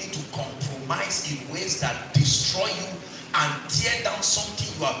now beginning to compromise in ways that destroy you and tear down something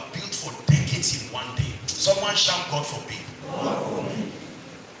you have built for decades in one day. Someone shout, God forbid. God forbid.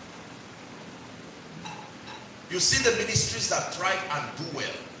 You see the ministries that thrive and do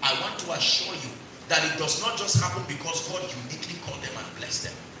well. I want to assure you that it does not just happen because God uniquely called them and blessed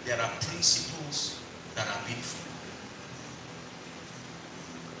them. There are principles that are being followed.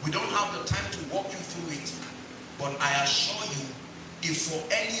 We don't have the time to walk you through it, but I assure you, if for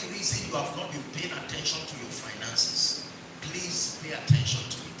any reason you have not been paying attention to your finances, please pay attention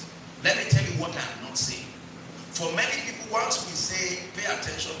to it. Let me tell you what I am not saying. For many people, once we say pay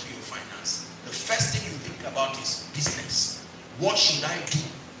attention to your finance, the first thing you think about is business. What should I do?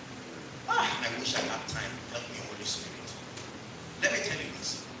 I wish I had time. Help me, Holy Spirit. Let me tell you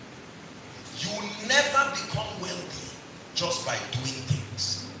this. You never become wealthy just by doing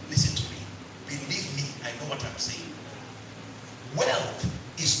things. Listen to me. Believe me, I know what I'm saying. Wealth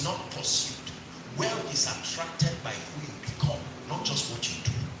is not pursued. Wealth is attracted by who you become, not just what you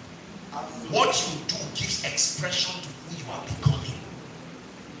do. What you do gives expression to who you are becoming.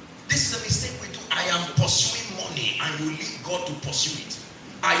 This is a mistake we do. I am pursuing money, and you leave God to pursue it.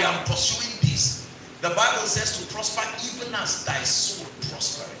 I am pursuing this. The Bible says to prosper even as thy soul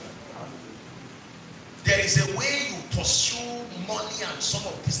prospereth. There is a way you pursue money and some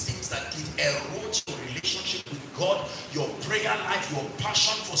of these things that it erodes your relationship with God, your prayer life, your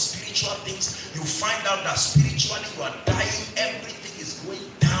passion for spiritual things. You find out that spiritually you are dying. Everything is going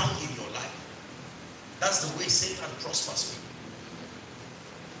down in your life. That's the way Satan prospers people.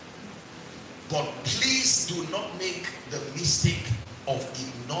 But please do not make the mistake of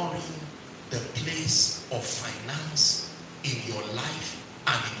ignoring the place of finance in your life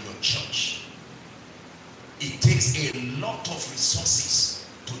and in your church. It takes a lot of resources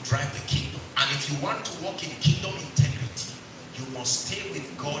to drive the kingdom. And if you want to walk in kingdom integrity, you must stay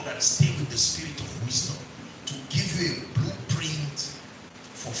with God and stay with the spirit of wisdom to give you a blueprint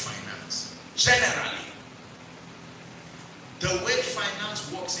for finance. Generally, the way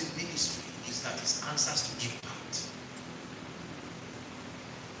finance works in ministry is that it answers to impact.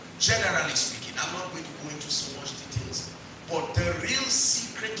 Generally speaking, I'm not going to go into so much details, but the real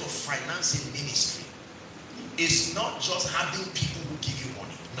secret of finance in ministry is not just having people who give you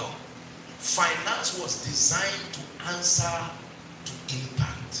money. No. Finance was designed to answer to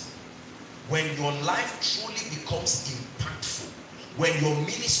impact. When your life truly becomes impactful, when your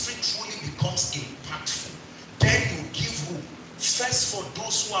ministry truly becomes impactful, then you give room first for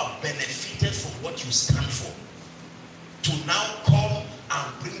those who are benefited from what you stand for to now come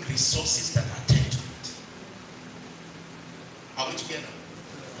and bring resources that attend to it. Are we together?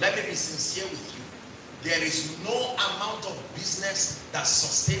 Let me be sincere with you. There is no amount of business that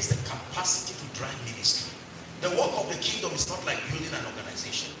sustains the capacity to drive ministry. The work of the kingdom is not like building an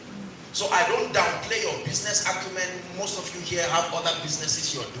organization. So I don't downplay your business acumen. Most of you here have other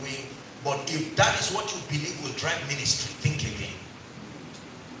businesses you're doing. But if that is what you believe will drive ministry, think again.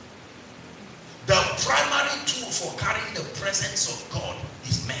 The primary tool for carrying the presence of God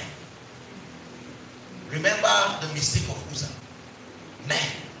is men. Remember the mistake of Uzzah. Men.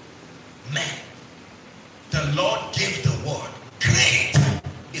 Men. The Lord gave the word. Great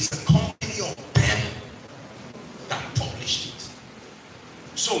is the company of them that published it.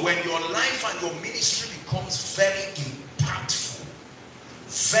 So when your life and your ministry becomes very impactful,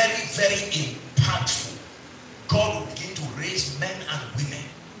 very, very impactful, God will begin to raise men and women.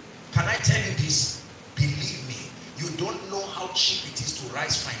 Can I tell you this? Believe me, you don't know how cheap it is to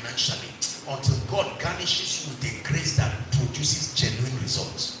rise financially until God garnishes you with a grace that produces genuine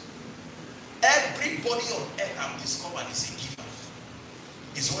results. Everybody on earth I've discovered is a giver.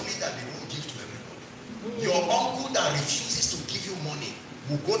 It's only that they don't give to everybody. Your uncle that refuses to give you money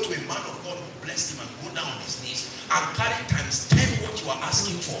will go to a man of God who blessed him and go down on his knees and carry times 10 what you are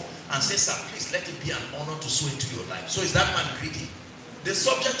asking for and say, sir, please let it be an honor to sow into your life. So is that man greedy? The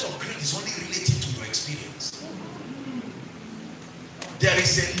subject of greed is only relative to your experience. There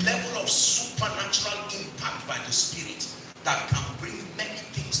is a level of supernatural impact by the Spirit that can bring many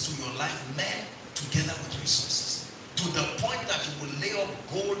things to your life, men together with resources, to the point that you will lay up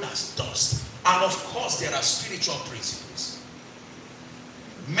gold as dust. And of course, there are spiritual principles.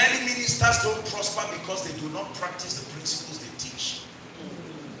 Many ministers don't prosper because they do not practice the principles they teach.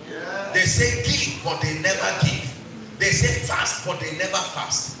 They say give, but they never give. They say fast, but they never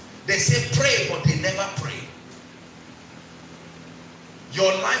fast. They say pray, but they never pray.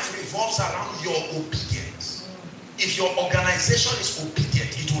 Your life revolves around your obedience. If your organization is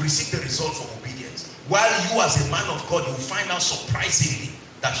obedient, it will receive the result from obedience. While you as a man of God, you will find out surprisingly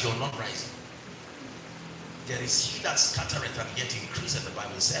that you're not rising. There is he that scattereth and yet increaseth, the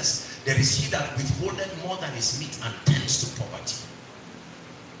Bible says. There is he that withholdeth more than is meet and tends to poverty.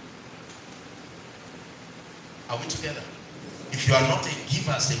 Are we together? If you are not a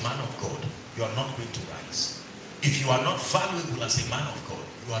giver as a man of God, you are not going to rise. If you are not valuable as a man of God,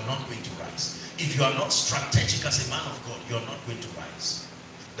 you are not going to rise. If you are not strategic as a man of God, you are not going to rise.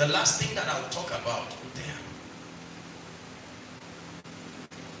 The last thing that I'll talk about there.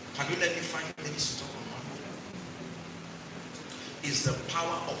 Can you let me 5 minutes to talk on one more? Is the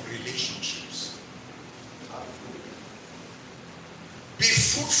power of relationships. Be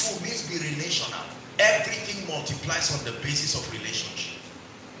fruitful means be relational. Everything multiplies on the basis of relationship.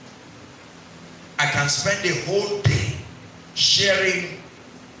 I can spend a whole day sharing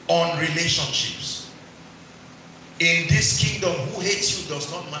on relationships. In this kingdom, who hates you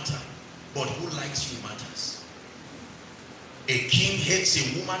does not matter, but who likes you matters. A king hates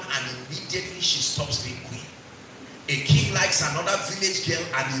a woman and immediately she stops being queen. A king likes another village girl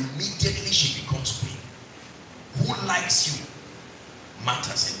and immediately she becomes queen. Who likes you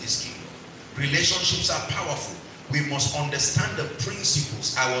matters in this kingdom. Relationships are powerful. We must understand the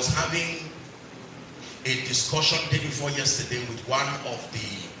principles. I was having a discussion day before yesterday with one of the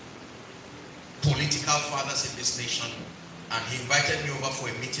political fathers in this nation, and he invited me over for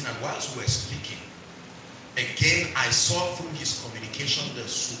a meeting, and whilst we were speaking, again I saw through his communication the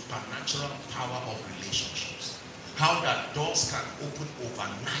supernatural power of relationships. How that doors can open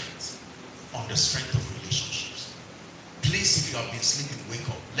overnight on the strength of relationships. Please, if you have been sleeping, wake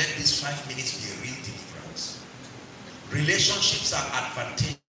up. Let these 5 minutes be a real deliverance. Relationships are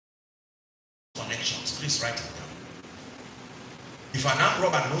advantageous. Please write it down. If an armed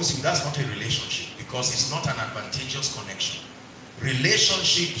robber knows you, that's not a relationship, because it's not an advantageous connection.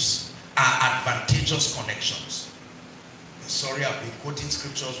 Relationships are advantageous connections. Sorry, I've been quoting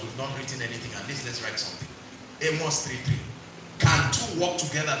scriptures, we've not written anything. At least let's write something. Amos 3:3. Can two walk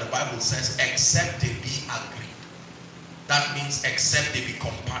together, the Bible says, except they be agreed? That means except they be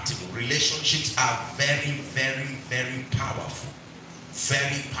compatible. Relationships are very, very, very powerful.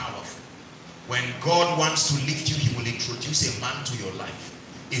 Very powerful. When God wants to lift you, he will introduce a man to your life.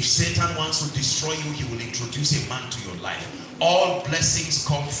 If Satan wants to destroy you, he will introduce a man to your life. All blessings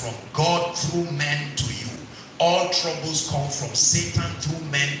come from God through men to you. All troubles come from Satan through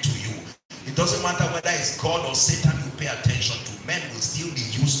men to you. It doesn't matter whether it's God or Satan you pay attention to. Men will still be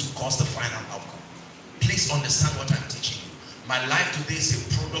used to cause the final outcome. Please understand what I'm teaching you. My life today is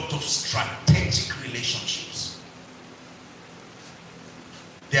a product of strategic relationships.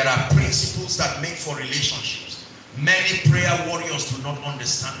 There are principles that make for relationships. Many prayer warriors do not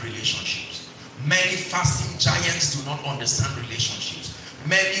understand relationships. Many fasting giants do not understand relationships.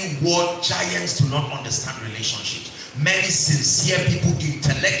 Many word giants do not understand relationships. Many sincere people,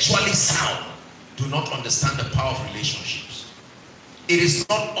 intellectually sound, do not understand the power of relationships. It is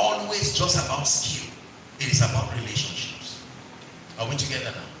not always just about skill. It is about relationships. Are we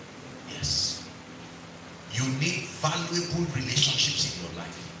together now? Yes. You need valuable relationships in your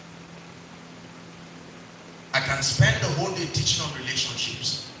life. I can spend the whole day teaching on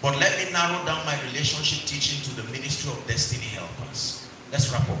relationships, but let me narrow down my relationship teaching to the ministry of destiny helpers. Let's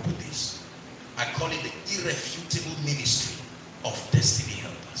wrap up with this. I call it the irrefutable ministry of destiny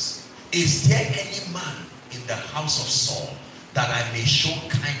helpers. Is there any man in the house of Saul that I may show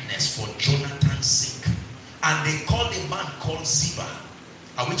kindness for Jonathan's sake? And they called a man called Ziba.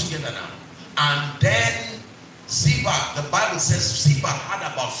 Are we together now? And then Ziba, the Bible says Ziba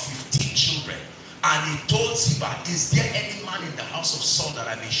had about 15 children. And he told Ziba, is there any man in the house of Saul that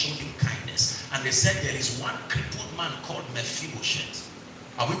I may show him kindness? And they said, there is one crippled man called Mephibosheth.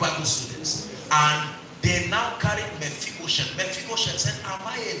 Are we Bible students? And they now carried Mephibosheth. Mephibosheth said, am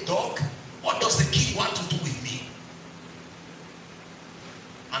I a dog? What does the king want to do with me?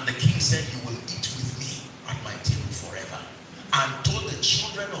 And the king said, you will eat with me at my table forever. And told the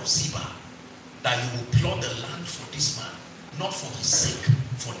children of Ziba that you will plow the land for this man, not for his sake,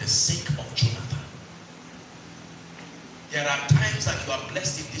 for the sake of Jonathan. There are times that you are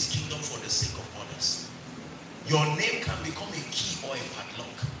blessed in this kingdom for the sake of others. Your name can become a key or a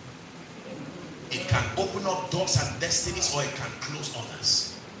padlock. It can open up doors and destinies, or it can close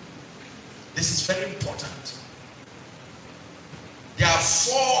others. This is very important. There are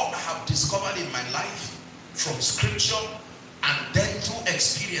 4 I have discovered in my life from scripture and then through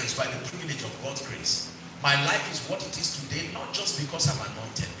experience by the privilege of God's grace. My life is what it is today, not just because I'm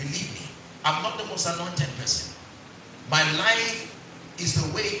anointed. Believe me, I'm not the most anointed person. My life is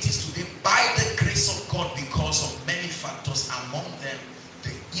the way it is today by the grace of God because of many factors, among them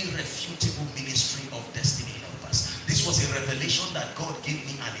the irrefutable ministry of destiny helpers. This was a revelation that God gave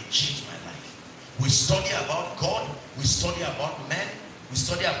me and it changed my life. We study about God, we study about men, we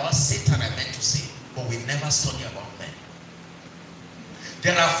study about Satan, I meant to say, but we never study about men.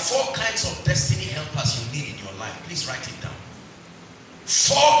 There are 4 kinds of destiny helpers you need in your life. Please write it down.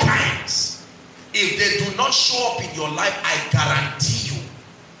 4 kinds. If they do not show up in your life, I guarantee you,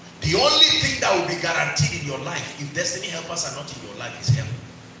 the only thing that will be guaranteed in your life, if destiny helpers are not in your life, is heaven.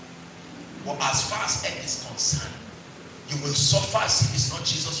 But as far as earth is concerned, you will suffer as if it's not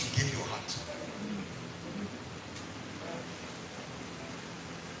Jesus you gave your heart to.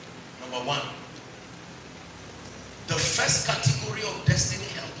 Number 1. The first category of destiny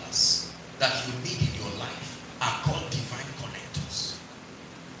helpers that you need in your life are called divine connectors.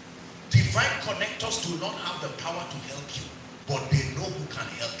 Divine connectors do not have the power to help you, but they know who can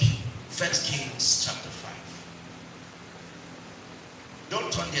help you. 1 Kings chapter 5.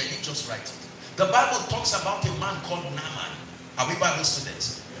 Don't turn there, you just write it. The Bible talks about a man called Naaman. Are we Bible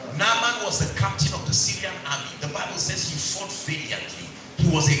students? Naaman was the captain of the Syrian army. The Bible says he fought valiantly. He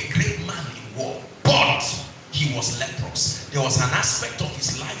was a great man in war, but he was leprous. There was an aspect of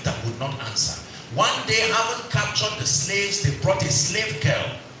his life that would not answer. One day, having captured the slaves, they brought a slave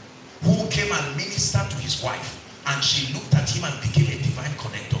girl who came and ministered to his wife. And she looked at him and became a divine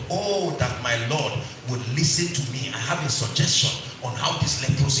connector. Oh, that my Lord would listen to me. I have a suggestion on how this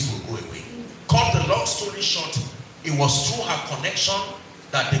leprosy will go away. Cut the long story short, it was through her connection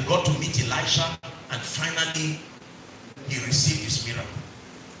that they got to meet Elisha, and finally he received his miracle.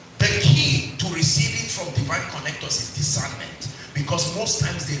 The key to receiving from divine connectors is discernment, because most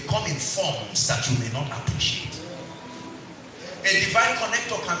times they come in forms that you may not appreciate. A divine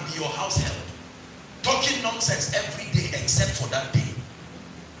connector can be your house help. talking nonsense every day except for that day.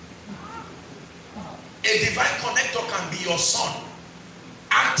 A divine connector can be your son,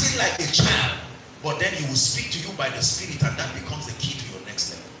 acting like a child, but then he will speak to you by the Spirit, and that becomes the key to your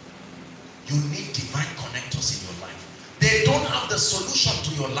next level. You need divine connectors in your life. They don't have the solution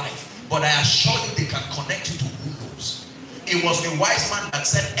to your life, but I assure you they can connect you to who knows. It was the wise man that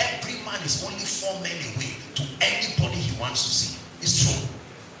said every man is only 4 men away to anybody he wants to see. It's true.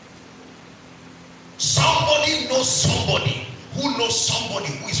 Somebody knows somebody who knows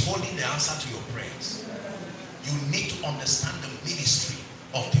somebody who is holding the answer to your prayers. You need to understand the ministry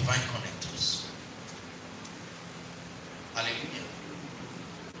of divine connectors. Hallelujah.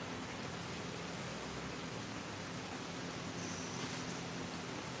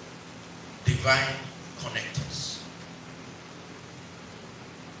 Divine connectors.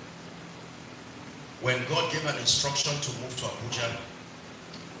 When God gave an instruction to move to Abuja,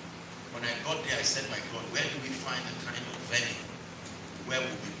 when I got there, I said, my God, where do we find the kind of venue where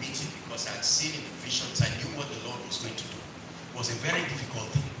we'll be meeting? Because I had seen in the visions, I knew what the Lord was going to do. It was a very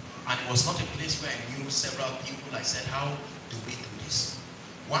difficult thing. And it was not a place where I knew several people. I said, how do we do this?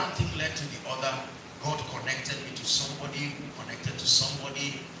 One thing led to the other. God connected me to somebody, who connected to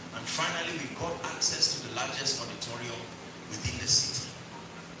somebody. And finally, we got access to the largest auditorium within the city.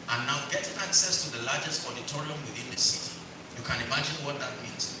 And now getting access to the largest auditorium within the city, you can imagine what that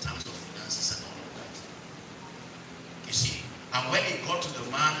means in terms of finances and all of that. You see, and when it got to the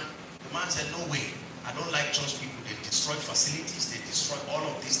man said, no way, I don't like church people. They destroy facilities, they destroy all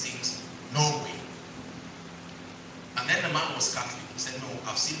of these things. No way. And then the man was Catholic. He said, no,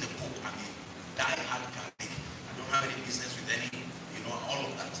 I've seen the Pope. I mean, die-hard Catholic. I don't have any business with any, all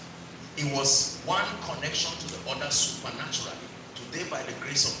of that. It was one connection to the other supernaturally. Today, by the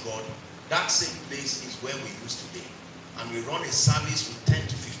grace of God, that same place is where we used to be. And we run a service with 10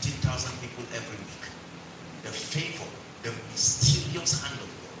 to 15,000 people every week. The favor, the mysterious hand of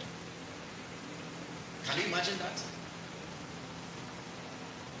God. Can you imagine that?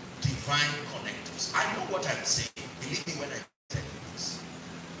 Divine connectors. I know what I'm saying. Believe me when I tell you this.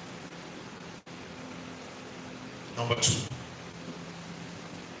 Number 2.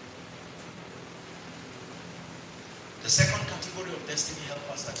 The second category of destiny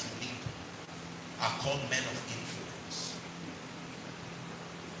helpers that you need are called men of influence.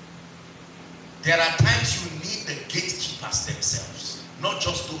 There are times you need the gatekeepers themselves, not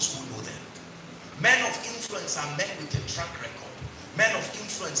just those who know them. Men of influence are men with a track record. Men of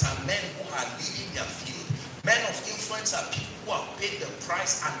influence are men who are leading their field. Men of influence are people who have paid the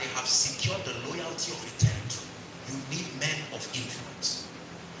price and they have secured the loyalty of a territory. You need men of influence.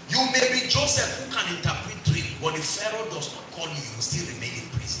 You may be Joseph who can interpret dreams, but if Pharaoh does not call you, you will still remain in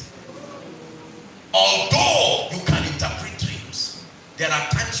prison. Although you can interpret dreams, there are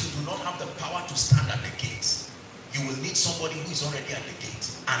times you do not have the power to stand at the gates. You will need somebody who is already at the gate.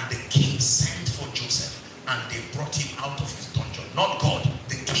 And the king sent for Joseph and they brought him out of his dungeon. Not God,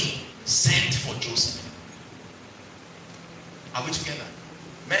 the king sent for Joseph. Are we together?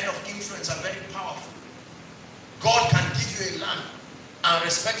 Men of influence are very powerful. God can give you a land, and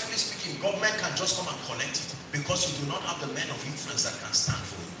respectfully speaking, government can just come and collect it because you do not have the men of influence that can stand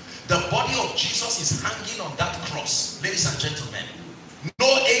for you. The body of Jesus is hanging on that cross, ladies and gentlemen.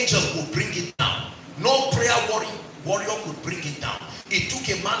 No angel will bring it down. No prayer warrior could bring it down. It took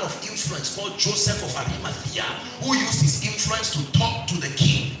a man of influence called Joseph of Arimathea who used his influence to talk to the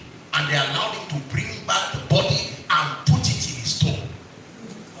king, and they allowed him to bring back the body and put it in his tomb.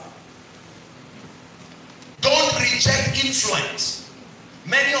 Don't reject influence.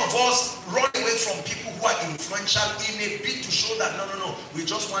 Many of us run away from people who are influential in a bid to show that no, we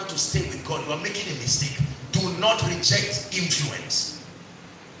just want to stay with God. You are making a mistake. Do not reject influence.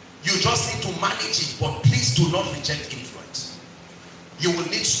 You just need to manage it, but please do not reject influence. You will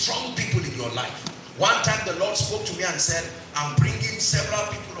need strong people in your life. One time the Lord spoke to me and said, I'm bringing several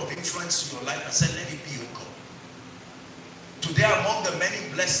people of influence to your life. I said, let it be, O God. Today, among the many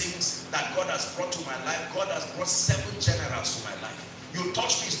blessings that God has brought to my life, God has brought 7 generals to my life. You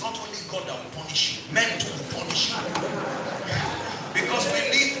touch me, it's not only God that will punish you, men too will punish you. Because we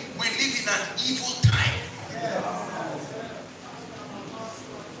live in an evil time.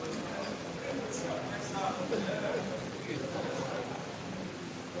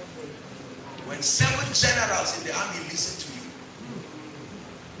 When 7 generals in the army listen to you,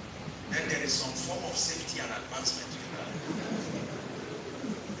 then there is some form of safety and advancement in your life.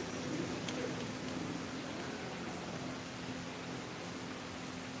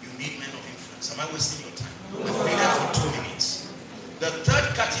 Need men of influence. Am I wasting your time? I've been there for 2 minutes. The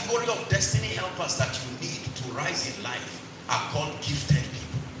third category of destiny helpers that you need to rise in life are called gifted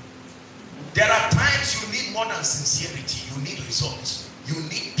people. There are times need more than sincerity. You need results. You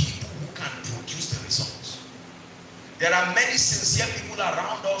need people who can produce the results. There are many sincere people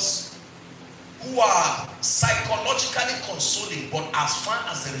around us who are psychologically consoling, but as far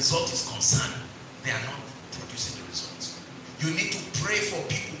as the result is concerned, they are not producing the results. You need to pray for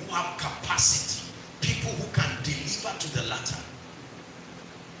people who have capacity, people who can deliver to the latter.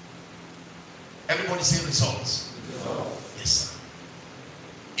 Everybody say results. Yes, sir.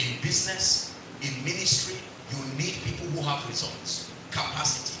 In business, in ministry, you need people who have results,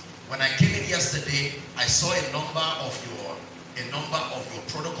 capacity. When I came in yesterday, I saw a number of your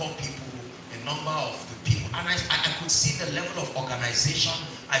protocol people, a number of the people, and I could see the level of organization.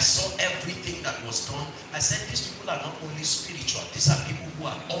 I saw everything that was done. I said, these people are not only spiritual, these are people who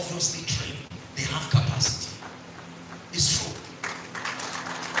are obviously trained. They have capacity. It's true.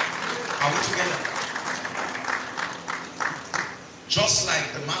 Are we together? Just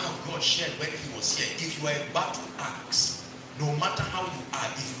like the man of God shared when he was here, if you are a battle axe, no matter how you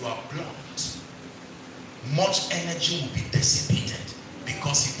are, if you are blunt, much energy will be dissipated.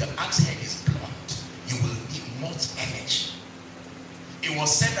 Because if the axe head is blunt, you will need much energy. It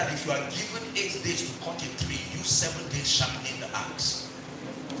was said that if you are given 8 days to cut a tree, use 7 days sharpening the axe.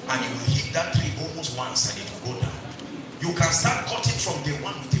 And you will hit that tree almost once and it will go down. You can start cutting from day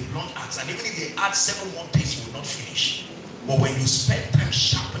one with a blunt axe, and even if they add 7 more days, you will not finish. But when you spend time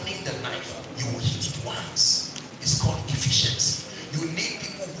sharpening the knife, you will hit it once. It's called efficiency. You need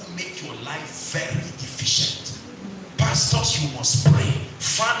people who make your life very efficient. Pastors, you must pray.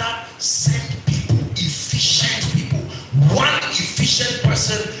 Father, send people, efficient people. One efficient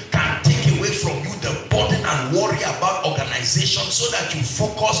person can take away from you the burden and worry about organization, so that you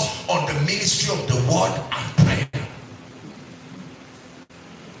focus on the ministry of the word and prayer.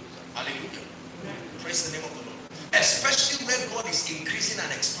 Hallelujah. Praise the name of the Lord. Especially when God is increasing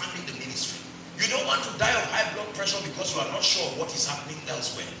and expanding the ministry. You don't want to die of high blood pressure because you are not sure what is happening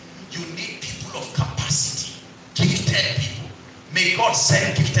elsewhere. You need people of capacity, gifted people. May God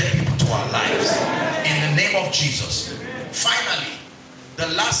send gifted people to our lives in the name of Jesus. Finally, the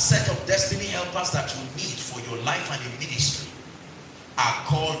last set of destiny helpers that you need for your life and your ministry are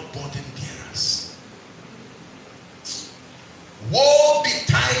called burden bearers. Woe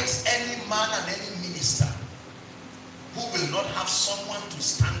betides any man and any minister who will not have someone to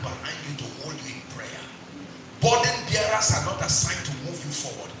stand behind you to hold you in prayer. Burden bearers are not assigned to move you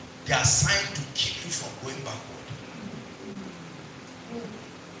forward. They are assigned to keep you from going backward.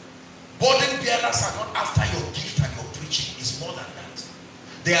 Burden bearers are not after your gift and your preaching. It's more than that.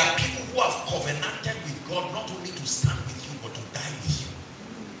 They are people who have covenanted with God not only to stand with you, but to die with you.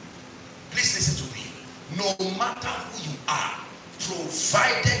 Please listen to me. No matter who you are,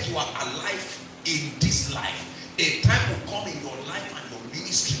 provided you are alive in this life, a time will come in your life and your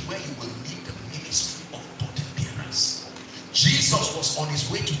ministry where you will need the ministry of burden bearers. Jesus was on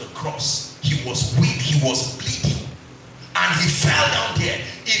his way to the cross. He was weak, he was bleeding, and he fell down there.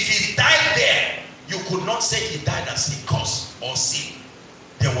 If he died there, you could not say he died as a cause or sin.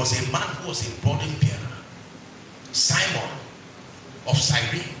 There was a man who was a burden bearer, Simon of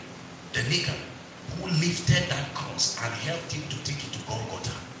Cyrene, the nigger, who lifted that cross and helped him to take it to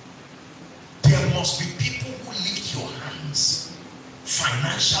Golgotha. There must be people who lift your hands,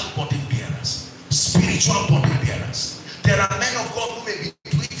 financial burden bearers, spiritual burden bearers. There are men of God who may be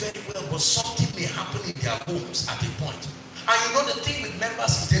doing very well, but something may happen in their homes at a point. And you know the thing with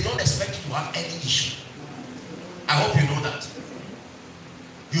members is they don't expect you to have any issue. I hope you know that.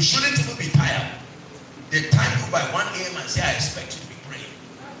 You shouldn't even be tired. They time you by 1 a.m. and say, I expect you to be praying.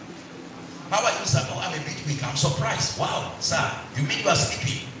 How are you, sir? Oh, I'm a bit weak. I'm surprised. Wow, sir, you mean you are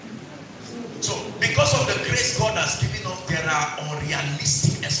sleeping? So, because of the grace God has given us, there are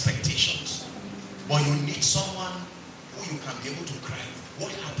unrealistic expectations. But you need someone who you can be able to cry.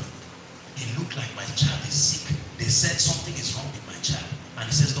 What happened? It looked like my child is sick. They said something is wrong with my child.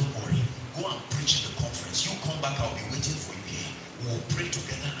 And he says, don't worry. Go and preach in the conference. You come back, I'll be waiting for you here. We'll pray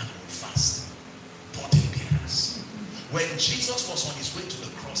together and we'll fast. Burden bearers. When Jesus was on his way to the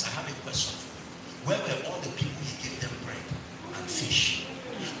cross, I have a question for you. Where were all the people he gave them bread and fish?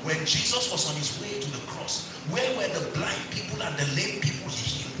 When Jesus was on his way to the cross, where were the blind people and the lame people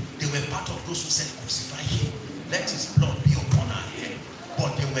he healed? They were part of those who said, crucify him. Let his blood be upon our head.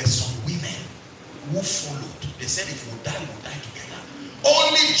 But there were some women who followed. They said, if we die, we'll die together.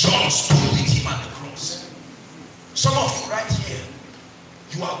 Only John stood with him at the cross. Some of you right here,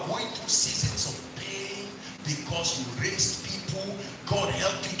 you are going through seasons of pain because you raised people. God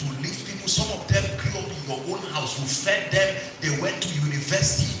helped you to lift people. Some of them grew up in your own house. You fed them. They went to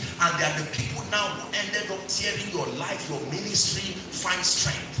university. And they are the people now who ended up tearing your life, your ministry. Find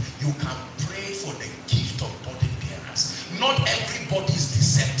strength. You can pray for the gift of Not everybody is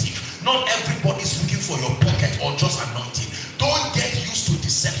deceptive. Not everybody is looking for your pocket or just anointing. Don't get used to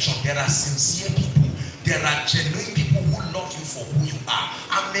deception. There are sincere people. There are genuine people who love you for who you are.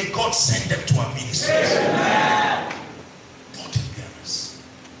 And may God send them to our ministries. Burden bearers.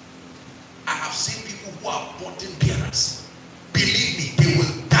 I have seen people who are burden bearers. Believe me, they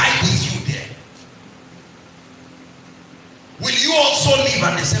will die with you there. Will you also live?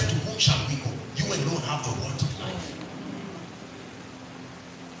 And they said, to whom shall we go? You alone have the word of life.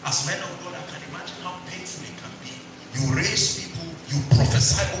 As men of God, I can imagine how painful it can be. You raise people, you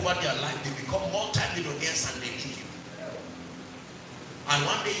prophesy over their life, they become multi-millionaires and they leave you. And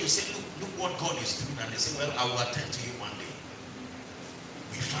one day you say, look what God is doing. And they say, well, I will attend to you one day.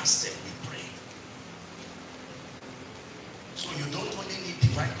 We fasted, we prayed. So you don't only need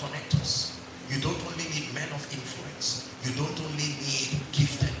divine connectors. You don't only need men of influence. You don't only need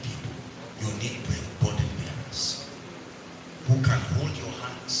gifted people. You need burden bearers who can hold your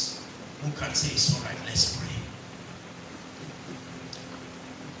hands, who can say, it's all right, let's pray.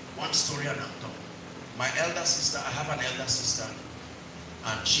 One story and I'm done. My elder sister, I have an elder sister,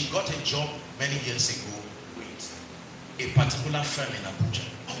 and she got a job many years ago with a particular firm in Abuja.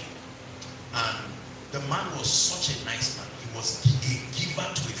 And the man was such a nice man. He was a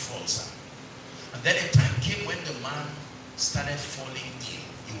giver to a false. And then a time came when the man started falling ill.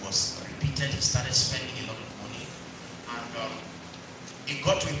 He was repeated, he started spending a lot of money. And it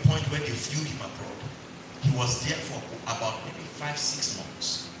got to a point where they flew him abroad. He was there for about maybe 5-6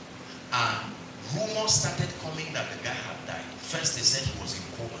 months. And rumors started coming that the guy had died. First they said he was in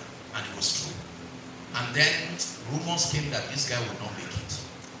coma, and it was true. And then rumors came that this guy would not make it.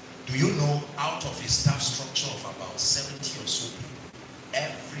 Do you know, out of a staff structure of about 70 or so people,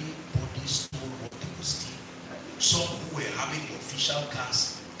 everybody stole what they would steal. Some who were having the official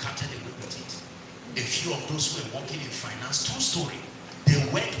cars carted away with it. A few of those who were working in finance, true story, they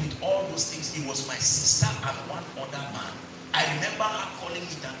went with all those things. It was my sister and one other man. I remember her calling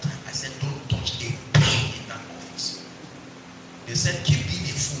me that time. I said, don't touch a pin in that office. They said, keep being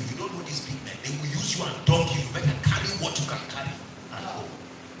a fool. You don't know these big men. They will use you and dunk you. You better carry what you can carry and go.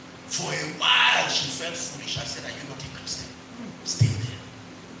 For a while, she felt foolish. I said, are you not a Christian? Stay there.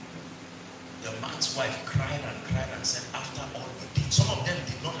 The man's wife cried and said, after all we did, some of them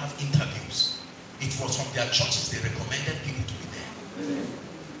did not have interviews. It was from their churches they recommended people to be there.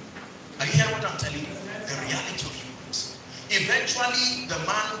 Are you hearing what I'm telling you? The reality of humans. Eventually, the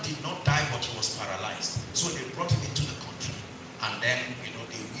man did not die, but he was paralyzed. So they brought him into the country. And then, you know,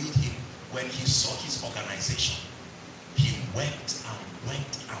 they wheeled him. When he saw his organization, he wept and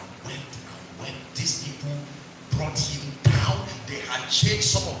wept and wept and wept. These people brought him down. They had changed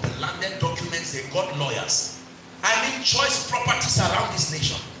some of the landed documents. They got lawyers. I mean, choice properties around this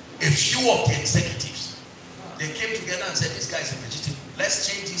nation. A few of the executives, they came together and said, this guy is a vegetable. Let's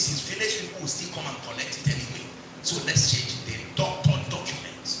change this. His village people will still come and collect it anyway. So let's change it. They doctored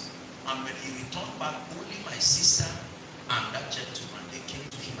documents. And when he returned back, only my sister and that gentleman, they came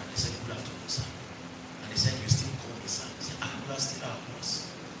to him and they said, good afternoon, sir. And he said, you still call me sir? He said, you are still our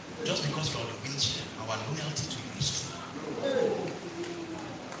boss. Just because you're on a wheelchair, our loyalty to you is true.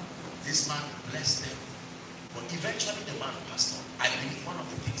 This man blessed them. But eventually the man passed on. I believe one of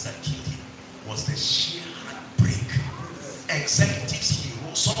the things that killed him was the sheer heartbreak. Executives he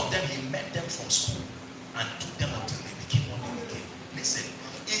wrote, some of them he met them from school and took them until they became what they became. Listen,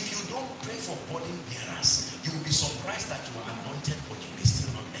 if you don't pray for burden bearers, you will be surprised that you are anointed, but you may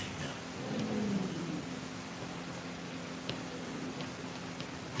still not end well.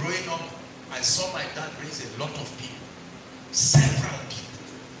 Growing up, I saw my dad raise a lot of people, several people.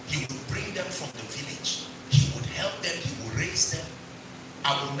 He would bring them from the village. He would help them, he would raise them.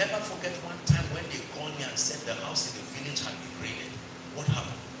 I will never forget one time when they called me and said the house in the village had been raided. What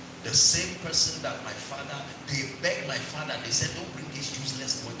happened? The same person that my father, they begged my father, they said, don't bring this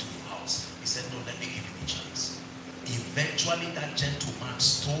useless boy to your house. He said, no, let me give him a chance. Eventually that gentleman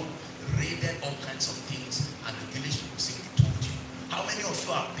stole, raided all kinds of things, and the village people say, we told you. How many of you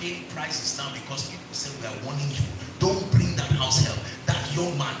are paying prices now because people say, we are warning you, don't bring that house help, that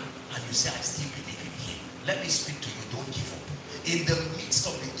young man, and you say, I still believe in him. Let me speak to you, don't give up. In the midst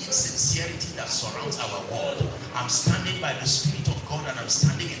of the insincerity that surrounds our world, I'm standing by the Spirit of God and I'm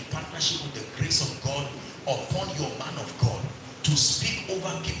standing in partnership with the grace of God upon your man of God to speak over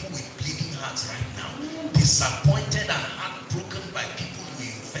people with bleeding hearts right now, disappointed and heartbroken by people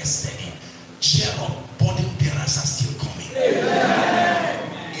you invested in. Cheer up, burden bearers are still coming.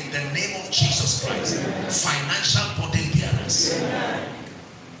 Amen. In the name of Jesus Christ, financial burden bearers. Amen.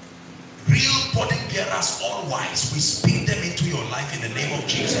 Real burden bearers, all wise, we speak them into into your life in the name of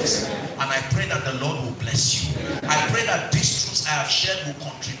Jesus. And I pray that the Lord will bless you. I pray that these truths I have shared will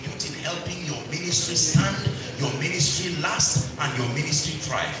contribute in helping your ministry stand, your ministry last, and your ministry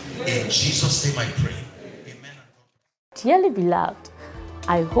thrive. In Jesus' name I pray. Amen. Dearly beloved,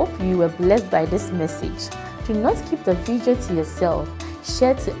 I hope you were blessed by this message. Do not keep the video to yourself.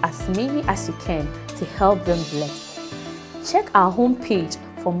 Share to as many as you can to help them bless. Check our homepage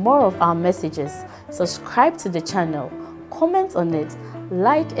for more of our messages. Subscribe to the channel, comment on it,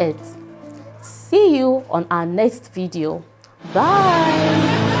 like it. See you on our next video. Bye.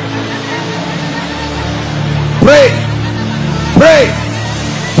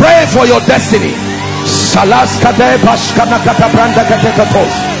 Pray for your destiny.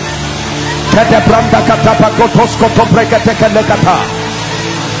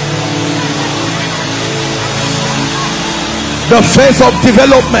 The phase of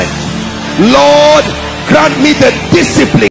development. Lord, grant me the discipline